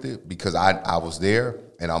agree with it because I was there,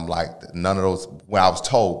 and I'm like, none of those, when I was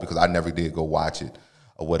told, because I never did go watch it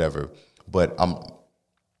or whatever. But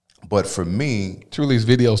for me, truly, these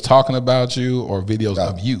videos talking about you or videos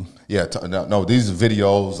of you? Yeah, no, these are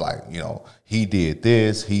videos like, he did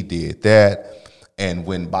this, he did that. And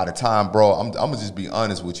by the time, bro, I'm gonna just be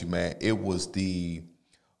honest with you, man, it was the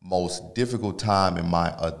most difficult time in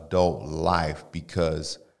my adult life,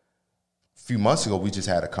 because a few months ago we just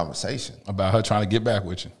had a conversation about her trying to get back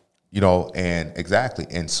with you. And exactly.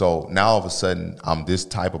 And so now all of a sudden I'm this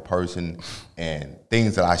type of person, and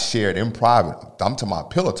things that I shared in private, I'm to my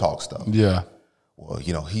pillow talk stuff. Yeah. Well,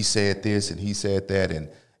 he said this and he said that, and,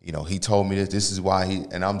 he told me this is why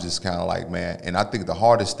and I'm just kind of like, man. And I think the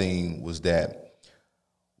hardest thing was that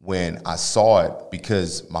when I saw it,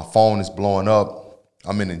 because my phone is blowing up,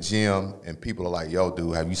 I'm in the gym and people are like, yo,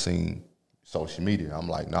 dude, have you seen social media? I'm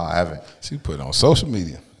like, no, I haven't. She put it on social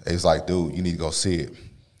media. It's like, dude, you need to go see it.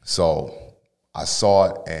 So I saw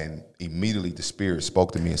it, and immediately the Spirit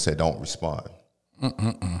spoke to me and said, don't respond.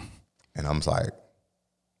 And I was like,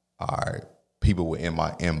 all right. People were in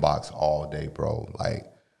my inbox all day, bro.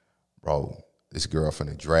 Like, bro, this girl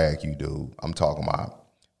finna drag you, dude. I'm talking about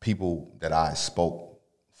people that I spoke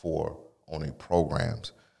for on their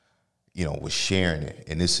programs, was sharing it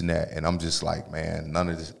and this and that. And I'm just like, man, none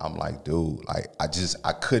of this. I'm like, dude, like,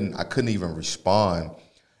 I couldn't even respond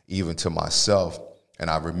even to myself. And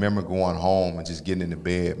I remember going home and just getting into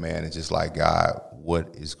bed, man, and just like, God,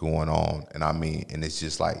 what is going on? And and it's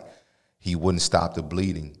just like, he wouldn't stop the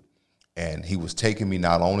bleeding. And he was taking me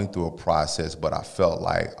not only through a process, but I felt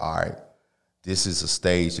like, all right, this is a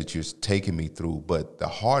stage that you're taking me through. But the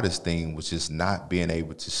hardest thing was just not being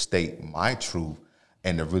able to state my truth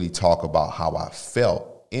and to really talk about how I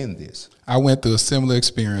felt in this. I went through a similar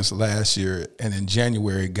experience last year, and in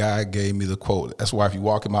January, God gave me the quote. That's why if you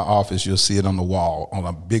walk in my office, you'll see it on the wall, on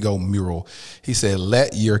a big old mural. He said,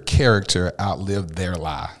 let your character outlive their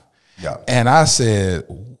lie. Yeah. And I said,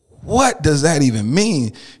 what does that even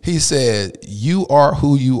mean? He said, you are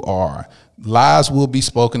who you are. Lies will be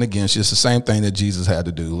spoken against you. It's the same thing that Jesus had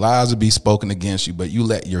to do. Lies will be spoken against you, but you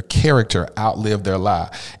let your character outlive their lie.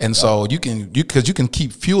 And so you can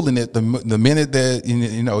keep fueling it the minute that,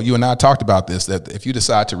 you and I talked about this, that if you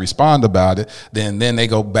decide to respond about it, then they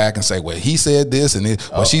go back and say, well, he said this and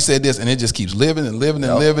she said this, and it just keeps living and living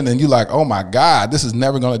and living. And you're like, oh my God, this is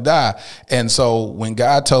never going to die. And so when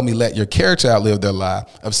God told me, let your character outlive their lie,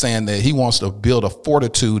 of saying that he wants to build a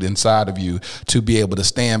fortitude inside of you to be able to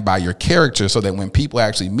stand by your character, so that when people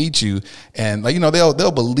actually meet you and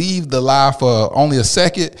they'll believe the lie for only a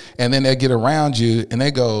second, and then they'll get around you and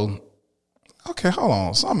they go, okay, hold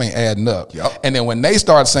on, something ain't adding up. Yep. And then when they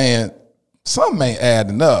start saying something ain't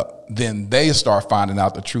adding up, then they start finding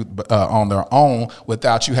out the truth on their own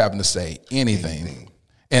without you having to say anything.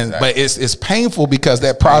 And exactly. But it's painful because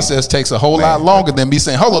that process takes a whole lot longer than me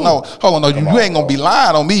saying, hold on, you ain't gonna be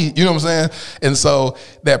lying on me. You know what I'm saying? And so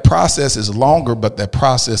that process is longer, but that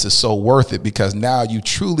process is so worth it, because now you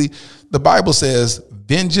truly, the Bible says,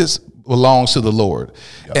 vengeance belongs to the Lord.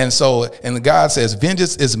 Yep. And God says,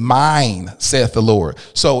 vengeance is mine, saith the Lord.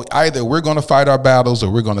 So either we're going to fight our battles, or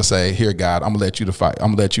we're going to say, here, God, I'm gonna let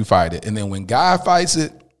you fight it. And then when God fights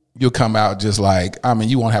it, you'll come out just like,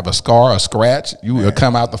 you won't have a scar, a scratch. You will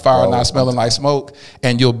come out the fire not smelling like smoke,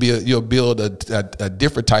 and you'll build a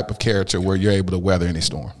different type of character where you're able to weather any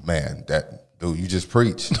storm. Man, dude, you just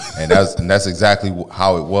preach. And that's exactly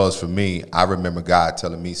how it was for me. I remember God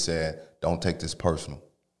telling me, said, don't take this personal.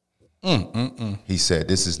 He said,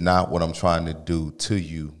 this is not what I'm trying to do to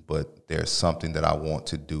you, but there's something that I want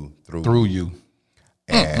to do through you.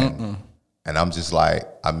 And I'm just like,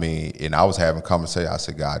 I mean, and I was having a conversation. I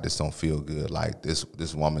said, God, this don't feel good. Like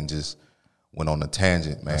this woman just went on a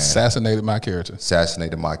tangent, man. Assassinated my character.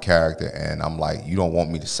 And I'm like, you don't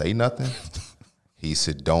want me to say nothing? He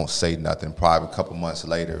said, don't say nothing. Probably a couple months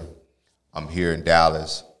later, I'm here in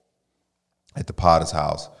Dallas at the Potter's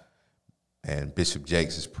house, and Bishop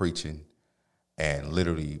Jakes is preaching, and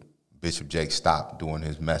literally Bishop Jakes stopped doing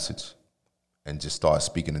his message and just started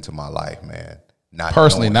speaking into my life, man. Not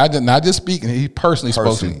personally, knowing, not just speaking. He personally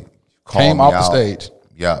spoke to me. called Came me off the out. stage.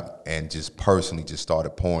 Yeah, and just personally just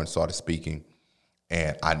started pouring, started speaking,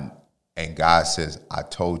 and God says, I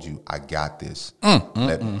told you I got this.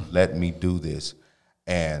 Let me do this.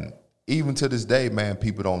 And even to this day, man,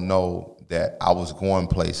 people don't know that I was going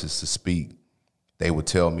places to speak. They would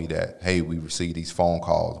tell me that, hey, we received these phone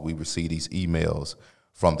calls, we received these emails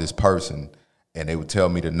from this person, and they would tell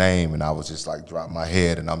me the name, and I was just like drop my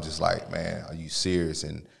head, and I'm just like, man, are you serious?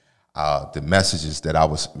 And the messages that I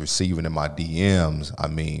was receiving in my DMs, I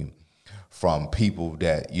mean, from people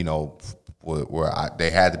that, you know, they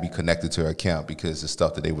had to be connected to her account because the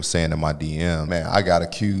stuff that they were saying in my DM, man, I got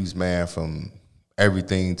accused, man, from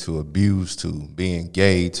everything to abuse to being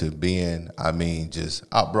gay to being, I mean, just,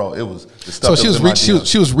 bro, it was the stuff. So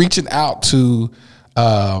she was reaching out to,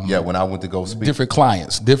 when I went to go speak, different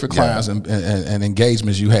clients and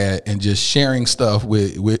engagements you had, and just sharing stuff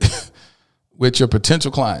with your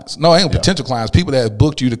potential clients. No, ain't potential clients, people that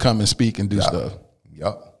booked you to come and speak and do stuff.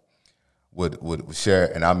 Yep. Would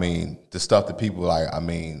share, and I mean, the stuff that people like, I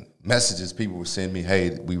mean, messages people would send me,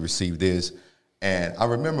 hey, we received this. And I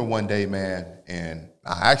remember one day, man, and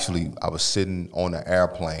I was sitting on an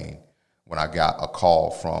airplane when I got a call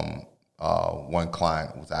from one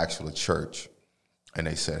client. It was actually a church, and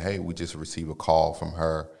they said, hey, we just received a call from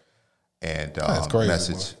her, and That's crazy,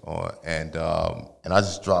 message and I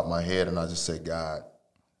just dropped my head and I just said, God,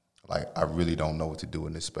 like, I really don't know what to do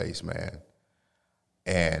in this space, man.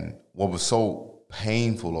 And what was so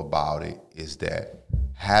painful about it is that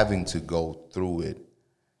having to go through it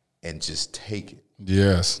and just take it.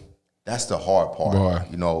 Yes. That's the hard part, Boy.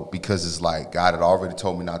 you know, because it's like God had already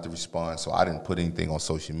told me not to respond, so I didn't put anything on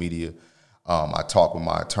social media. I talked with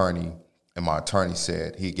my attorney, and my attorney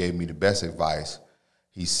said, he gave me the best advice.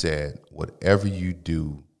 He said, whatever you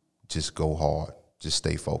do, just go hard. Just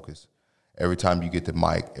stay focused. Every time you get the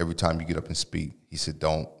mic, every time you get up and speak, he said,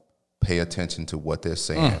 don't pay attention to what they're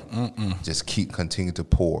saying. Just continue to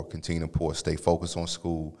pour, stay focused on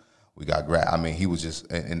school. We got I mean, he was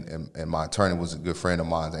just, and my attorney was a good friend of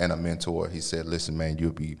mine and a mentor. He said, listen, man,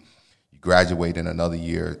 you graduate in another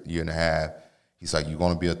year and a half. He's like, you're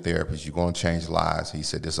going to be a therapist. You're going to change lives. He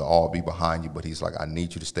said, this will all be behind you. But he's like, I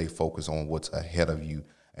need you to stay focused on what's ahead of you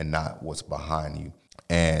and not what's behind you.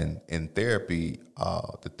 And in therapy,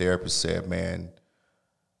 the therapist said, man,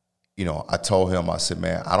 you know, I told him, I said,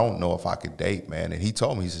 man, I don't know if I could date, man. And he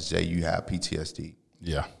told me, he said, Jay, you have PTSD.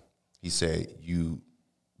 Yeah. He said,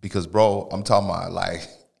 because, bro, I'm talking about, like,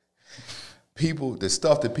 the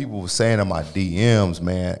stuff that people were saying in my DMs,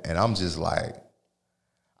 man, and I'm just like,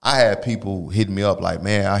 I had people hitting me up like,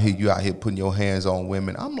 man, I hear you out here putting your hands on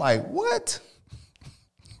women. I'm like, what?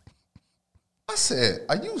 I said,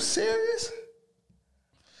 are you serious?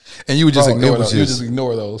 And you would just ignore those. You would just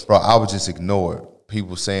ignore those. Bro, I would just ignore it.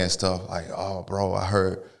 People saying stuff like, oh, bro, I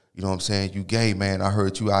heard, you know what I'm saying, you gay, man. I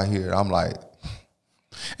heard you out here. I'm like,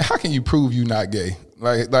 how can you prove you not gay?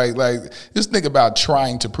 Like, just think about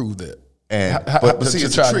trying to prove that. And but see,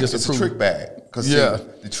 it's a trick bag. Because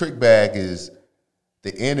the trick bag is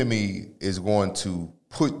the enemy is going to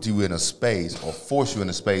put you in a space or force you in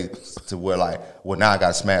a space to where, like, well, now I got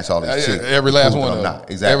to smash all these chicks. Every last one of them.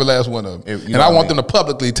 Exactly. Every last one of them. And I want them to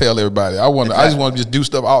publicly tell everybody. I just want to just do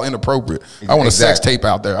stuff all inappropriate. I want a sex tape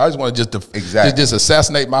out there. I just want to just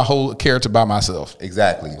assassinate my whole character by myself.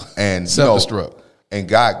 Exactly. And self-destruct. And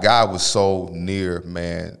God was so near,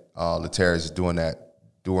 man, Latarius doing that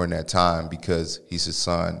during that time, because he said,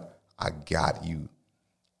 son, I got you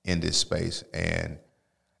in this space. And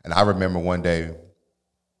I remember one day,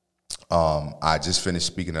 I just finished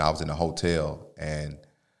speaking and I was in a hotel, and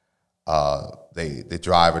the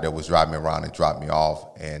driver that was driving me around and dropped me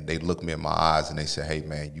off, and they looked me in my eyes and they said, hey,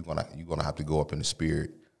 man, you're gonna have to go up in the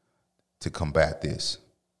spirit to combat this,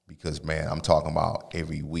 because, man, I'm talking about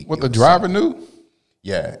every week. What, the driver knew?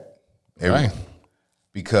 Yeah.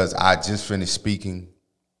 Because I just finished speaking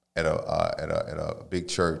at a big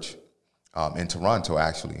church in Toronto,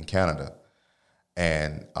 actually, in Canada.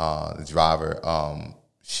 And the driver,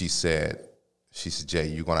 she said, Jay,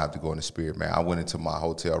 you're going to have to go in the spirit, man. I went into my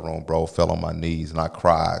hotel room, bro, fell on my knees, and I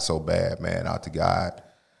cried so bad, man, out to God.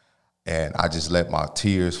 And I just let my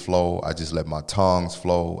tears flow. I just let my tongues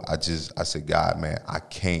flow. I said, God, man, I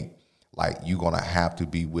can't. Like, you're going to have to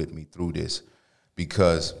be with me through this.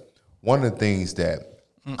 Because one of the things that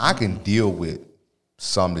I can deal with,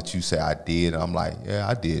 some that you say I did, I'm like, yeah,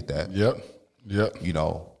 I did that. Yep. You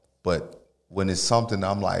know, but when it's something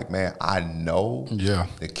I'm like, man, I know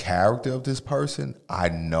the character of this person. I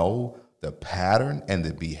know the pattern and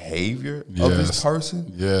the behavior of this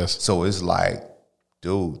person. Yes. So it's like,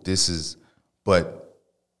 dude, this is, but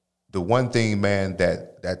the one thing, man,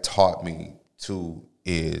 that taught me to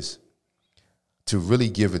is to really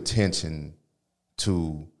give attention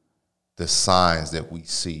to the signs that we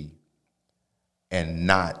see and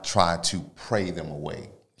not try to pray them away.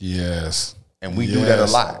 Yes. And we do that a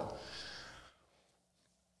lot.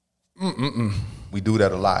 We do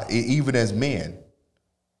that a lot. Even as men,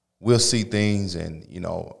 we'll see things and, you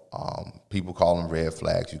know, people call them red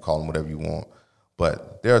flags. You call them whatever you want.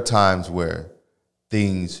 But there are times where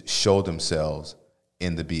things show themselves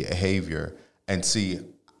in the behavior. And see,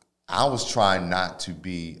 I was trying not to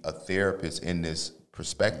be a therapist in this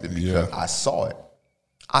perspective because I saw it.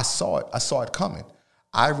 I saw it coming.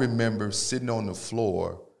 I remember sitting on the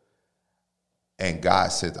floor and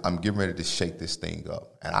God said, I'm getting ready to shake this thing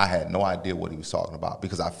up. And I had no idea what he was talking about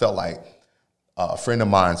because I felt like a friend of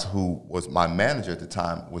mine who was my manager at the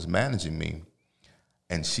time was managing me.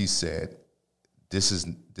 And she said, this is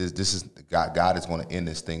God is going to end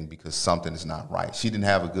this thing because something is not right. She didn't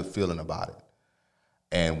have a good feeling about it.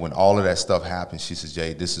 And when all of that stuff happened, she said,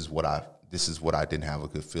 Jay, this is what I didn't have a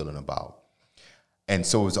good feeling about. And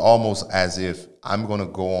so it's almost as if I'm going to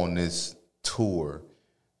go on this tour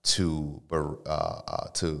to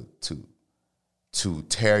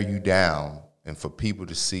tear you down and for people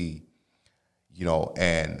to see, you know.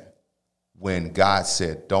 And when God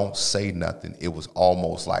said, don't say nothing, it was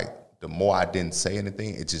almost like the more I didn't say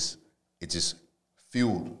anything, it just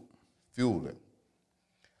fueled it.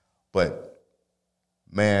 But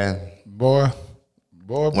man, boy,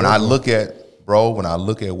 when I look at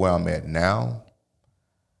where I'm at now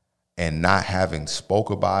and not having spoke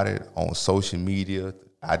about it on social media,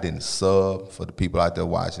 I didn't sub for the people out there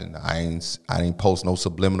watching. I didn't post no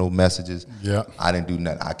subliminal messages. Yeah. I didn't do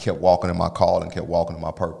nothing. I kept walking in my call and kept walking in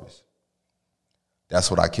my purpose. That's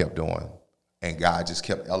what I kept doing. And God just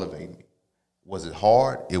kept elevating me. Was it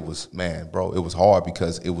hard? It was, man, bro, it was hard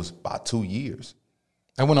because it was about 2 years.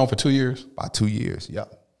 That went on for 2 years? About 2 years, yeah.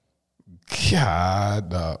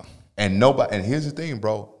 God, dog. And here's the thing,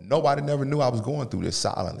 bro. Nobody never knew I was going through this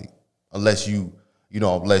silently. Unless you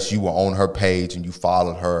were on her page and you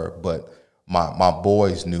followed her. But my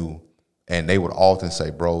boys knew, and they would often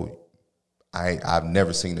say, bro, I've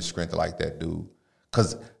never seen the strength like that, dude.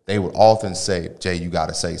 Because they would often say, Jay, you got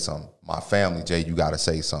to say something. My family, Jay, you got to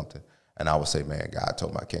say something. And I would say, man, God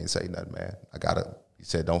told me I can't say nothing, man. He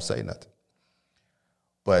said, don't say nothing.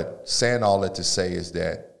 But saying all that to say is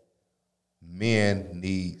that men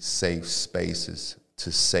need safe spaces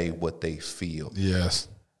to say what they feel. Yes.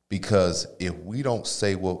 Because if we don't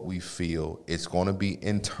say what we feel, it's going to be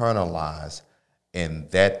internalized, and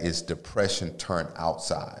that is depression turned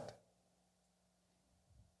outside.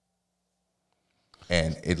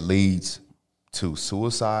 And it leads to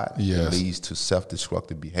suicide. Yes. It leads to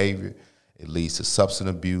self-destructive behavior. It leads to substance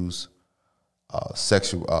abuse,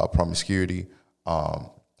 sexual promiscuity.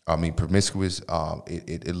 Promiscuous.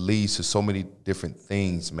 It leads to so many different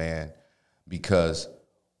things, man, because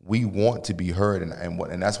we want to be heard,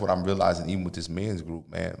 and that's what I'm realizing even with this men's group,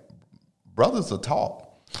 man. Brothers will talk.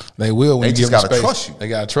 They will when they you just give them gotta space. trust you. They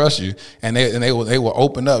gotta trust you, and they will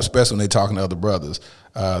open up, especially when they talking to other brothers.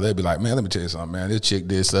 They'll be like, "Man, let me tell you something, man. This chick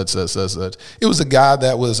did such. It was a guy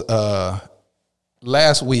that was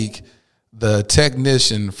last week. The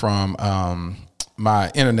technician from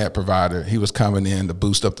my internet provider, he was coming in to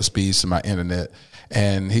boost up the speeds to my internet,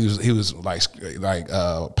 and he was like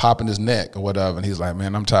popping his neck or whatever, and he's like,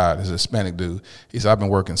 man, I'm tired. He's a Hispanic dude. He said, I've been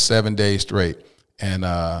working 7 days straight. And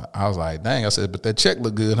I was like, dang. I said, but that check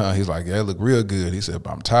look good, huh? He's like, yeah, it look real good. He said,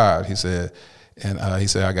 but I'm tired. He said,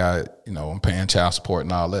 I got, I'm paying child support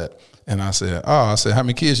and all that. And I said, how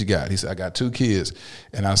many kids you got? He said, I got 2 kids.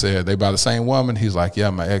 And I said, they by the same woman? He's like,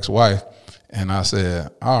 yeah, my ex-wife. And I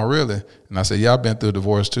said, oh, really? And I said, yeah, I've been through a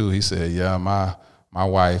divorce too. He said, yeah, my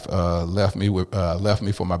wife left me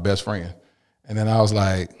for my best friend. And then I was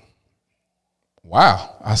like,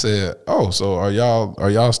 wow. I said, oh, so are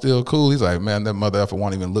y'all still cool? He's like, man, that mother effer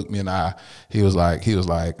won't even look me in the eye. He was like,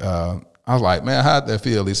 I was like, man, how'd that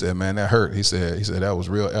feel? He said, man, that hurt. He said that was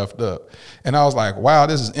real effed up. And I was like, wow,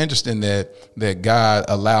 this is interesting that God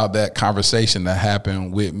allowed that conversation to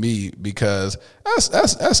happen with me, because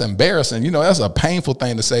that's embarrassing. You know, that's a painful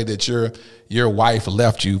thing to say, that your wife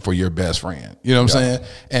left you for your best friend. You know what I'm saying?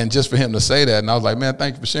 And just for him to say that, and I was like, man,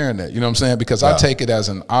 thank you for sharing that. You know what I'm saying? Because I take it as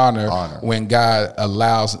an honor when God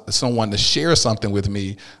allows someone to share something with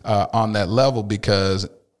me on that level, because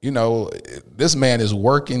you know, this man is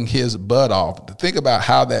working his butt off. Think about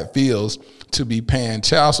how that feels to be paying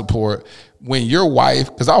child support when your wife,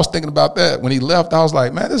 because I was thinking about that when he left. I was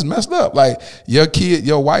like, man, this is messed up. Like,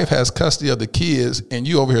 your wife has custody of the kids, and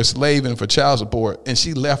you over here slaving for child support, and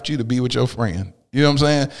she left you to be with your friend. You know what I'm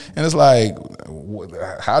saying? And it's like,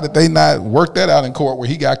 how did they not work that out in court where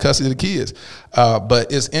he got custody of the kids?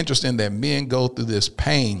 But it's interesting that men go through this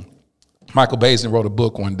pain. Michael Baisden wrote a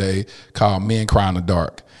book one day called Men Cry in the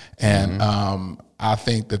Dark. And I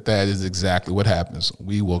think that is exactly what happens.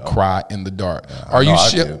 We will cry in the dark.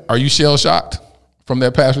 Yeah, are you shell shocked from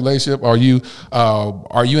that past relationship? Are you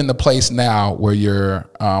in the place now where you're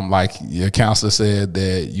like your counselor said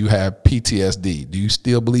that you have PTSD? Do you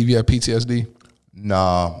still believe you have PTSD?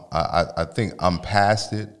 No, I think I'm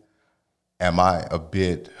past it. Am I a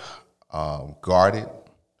bit guarded?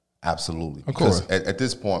 Absolutely. Of course. At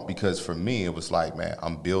this point, because for me, it was like, man,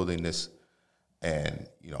 I'm building this, and,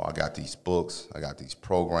 you know, I got these books, I got these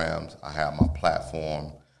programs, I have my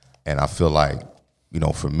platform, and I feel like, you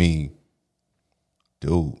know, for me,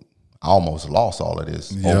 dude, I almost lost all of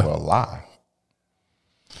this over a lie.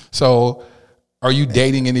 So are you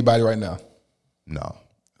dating anybody right now? No.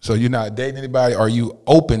 So you're not dating anybody? Are you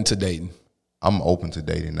open to dating? I'm open to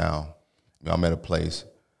dating now. You know, I'm at a place.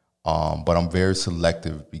 But I'm very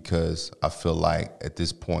selective, because I feel like at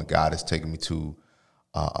this point, God has taken me to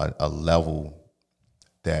a level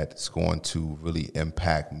that's going to really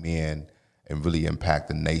impact men and really impact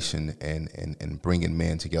the nation and bringing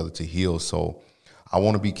men together to heal. So I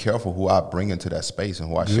want to be careful who I bring into that space and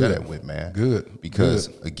who I share that with, man. Good. Because,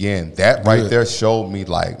 again, that right there showed me,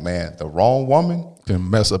 like, man, the wrong woman can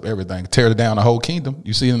mess up everything, tear down the whole kingdom.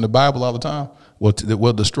 You see it in the Bible all the time.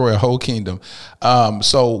 Will destroy a whole kingdom.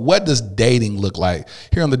 So what does dating look like?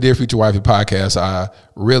 Here on the Dear Future Wifey podcast, I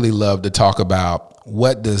really love to talk about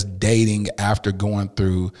what does dating after going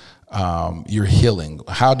through your healing.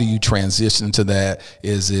 How do you transition to that?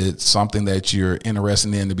 Is it something that you're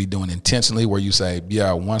interested in to be doing intentionally, where you say,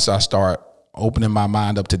 yeah, once I start opening my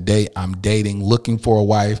mind up to date, I'm dating, looking for a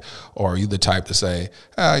wife? Or are you the type to say,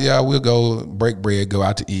 yeah, we'll go break bread, go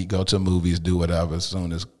out to eat, go to movies, do whatever as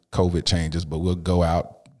soon as COVID changes, but we'll go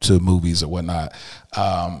out to movies or whatnot.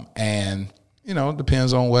 And, you know, it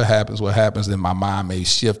depends on what happens, then my mind may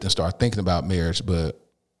shift and start thinking about marriage. But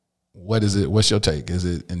what is it? What's your take? Is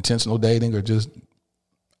it intentional dating or just?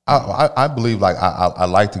 I believe, like, I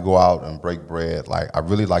like to go out and break bread. Like, I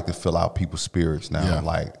really like to fill out people's spirits now. Yeah.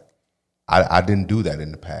 Like, I didn't do that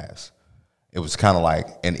in the past. It was kind of like,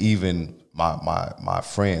 and even my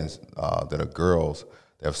friends that are girls,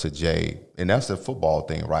 they've said, Jay, and that's the football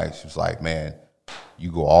thing, right? She was like, man,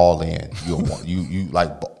 you go all in. You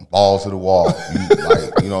like balls to the wall. You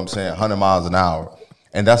like, you know what I'm saying, 100 miles an hour.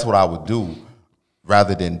 And that's what I would do,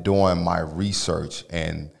 rather than doing my research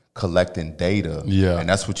and collecting data. Yeah. And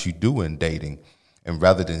that's what you do in dating. And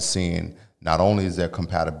rather than seeing, not only is there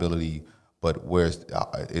compatibility, but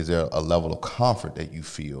is there a level of comfort that you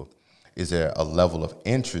feel? Is there a level of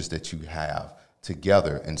interest that you have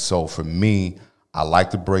together? And so for me, I like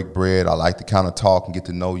to break bread. I like to kind of talk and get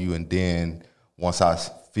to know you. And then once I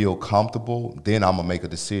feel comfortable, then I'm going to make a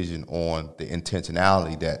decision on the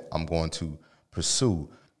intentionality that I'm going to pursue.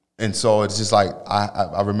 And so it's just like,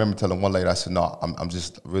 I remember telling one lady, I said, no, I'm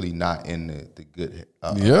just really not in the good.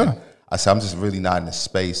 I said, I'm just really not in the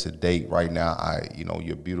space to date right now.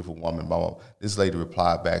 You're a beautiful woman. Blah, blah. This lady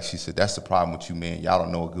replied back. She said, that's the problem with you men. Y'all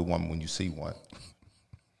don't know a good woman when you see one.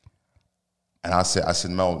 And I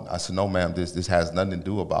said, no, ma'am, this has nothing to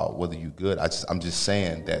do about whether you're good. I'm just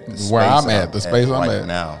saying that the space where I'm at, the space I'm right at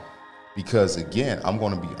now. Because again, I'm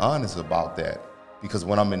going to be honest about that. Because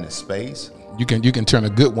when I'm in this space, you can turn a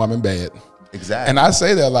good woman bad. Exactly. And I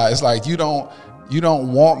say that a lot. It's like you don't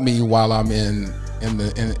want me while I'm in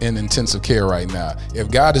intensive care right now.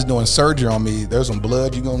 If God is doing surgery on me, there's some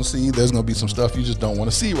blood you're gonna see. There's gonna be some stuff you just don't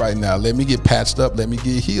want to see right now. Let me get patched up. Let me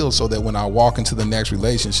get healed, so that when I walk into the next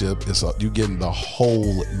relationship, you're getting the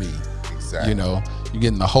whole me. Exactly. You know, you're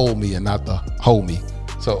getting the whole me and not the whole me.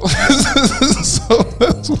 So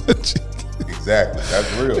that's what you. Exactly.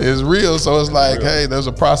 That's real. It's real. So it's like, real. Hey, there's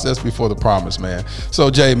a process before the promise, man.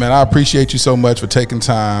 So Jay, man, I appreciate you so much for taking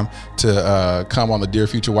time to come on the Dear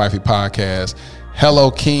Future Wifey podcast.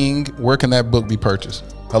 Hello King, where can that book be purchased?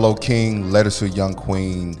 Hello King, Letters to a Young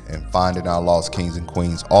Queen, and Finding Our Lost Kings and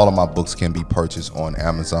Queens. All of my books can be purchased on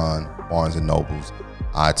Amazon, Barnes & Nobles,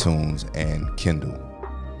 iTunes, and Kindle.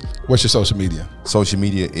 What's your social media? Social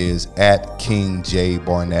media is at King J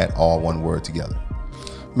Barnett, all one word together.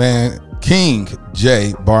 Man, King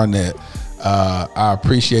J Barnett, I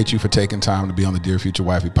appreciate you for taking time to be on the Dear Future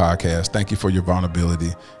Wifey podcast. Thank you for your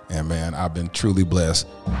vulnerability. And man, I've been truly blessed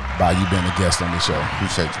by you being a guest on the show.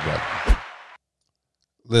 Appreciate you, brother.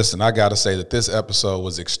 Listen, I got to say that this episode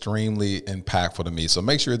was extremely impactful to me. So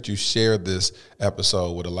make sure that you share this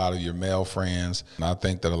episode with a lot of your male friends. And I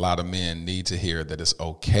think that a lot of men need to hear that it's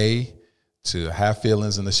okay to have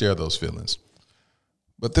feelings and to share those feelings.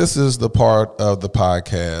 But this is the part of the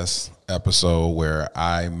podcast episode where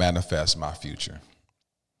I manifest my future.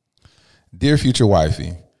 Dear Future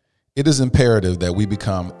Wifey, it is imperative that we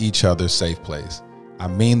become each other's safe place. I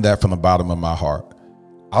mean that from the bottom of my heart.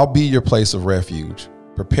 I'll be your place of refuge.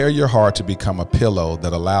 Prepare your heart to become a pillow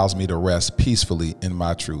that allows me to rest peacefully in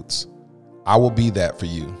my truths. I will be that for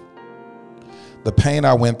you. The pain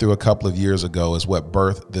I went through a couple of years ago is what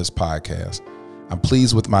birthed this podcast. I'm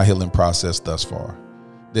pleased with my healing process thus far.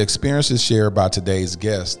 The experiences shared by today's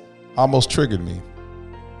guest almost triggered me,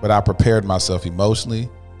 but I prepared myself emotionally,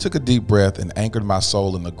 took a deep breath, and anchored my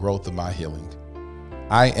soul in the growth of my healing.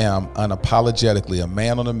 I am unapologetically a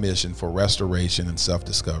man on a mission for restoration and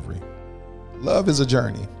self-discovery. Love is a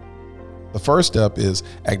journey. The first step is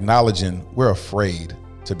acknowledging we're afraid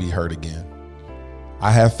to be hurt again.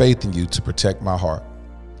 I have faith in you to protect my heart.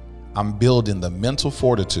 I'm building the mental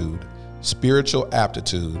fortitude, spiritual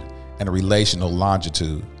aptitude, and relational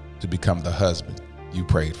longitude to become the husband you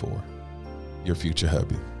prayed for. Your future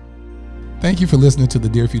hubby. Thank you for listening to the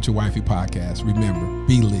Dear Future Wifey podcast. Remember,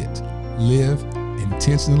 be lit, live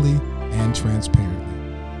intentionally and transparently,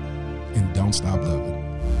 and don't stop loving.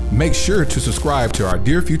 Make sure to subscribe to our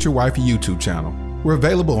Dear Future Wifey YouTube channel. We're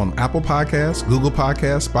available on Apple Podcasts, Google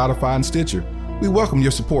Podcasts, Spotify, and Stitcher. We welcome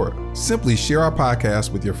your support. Simply share our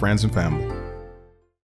podcast with your friends and family.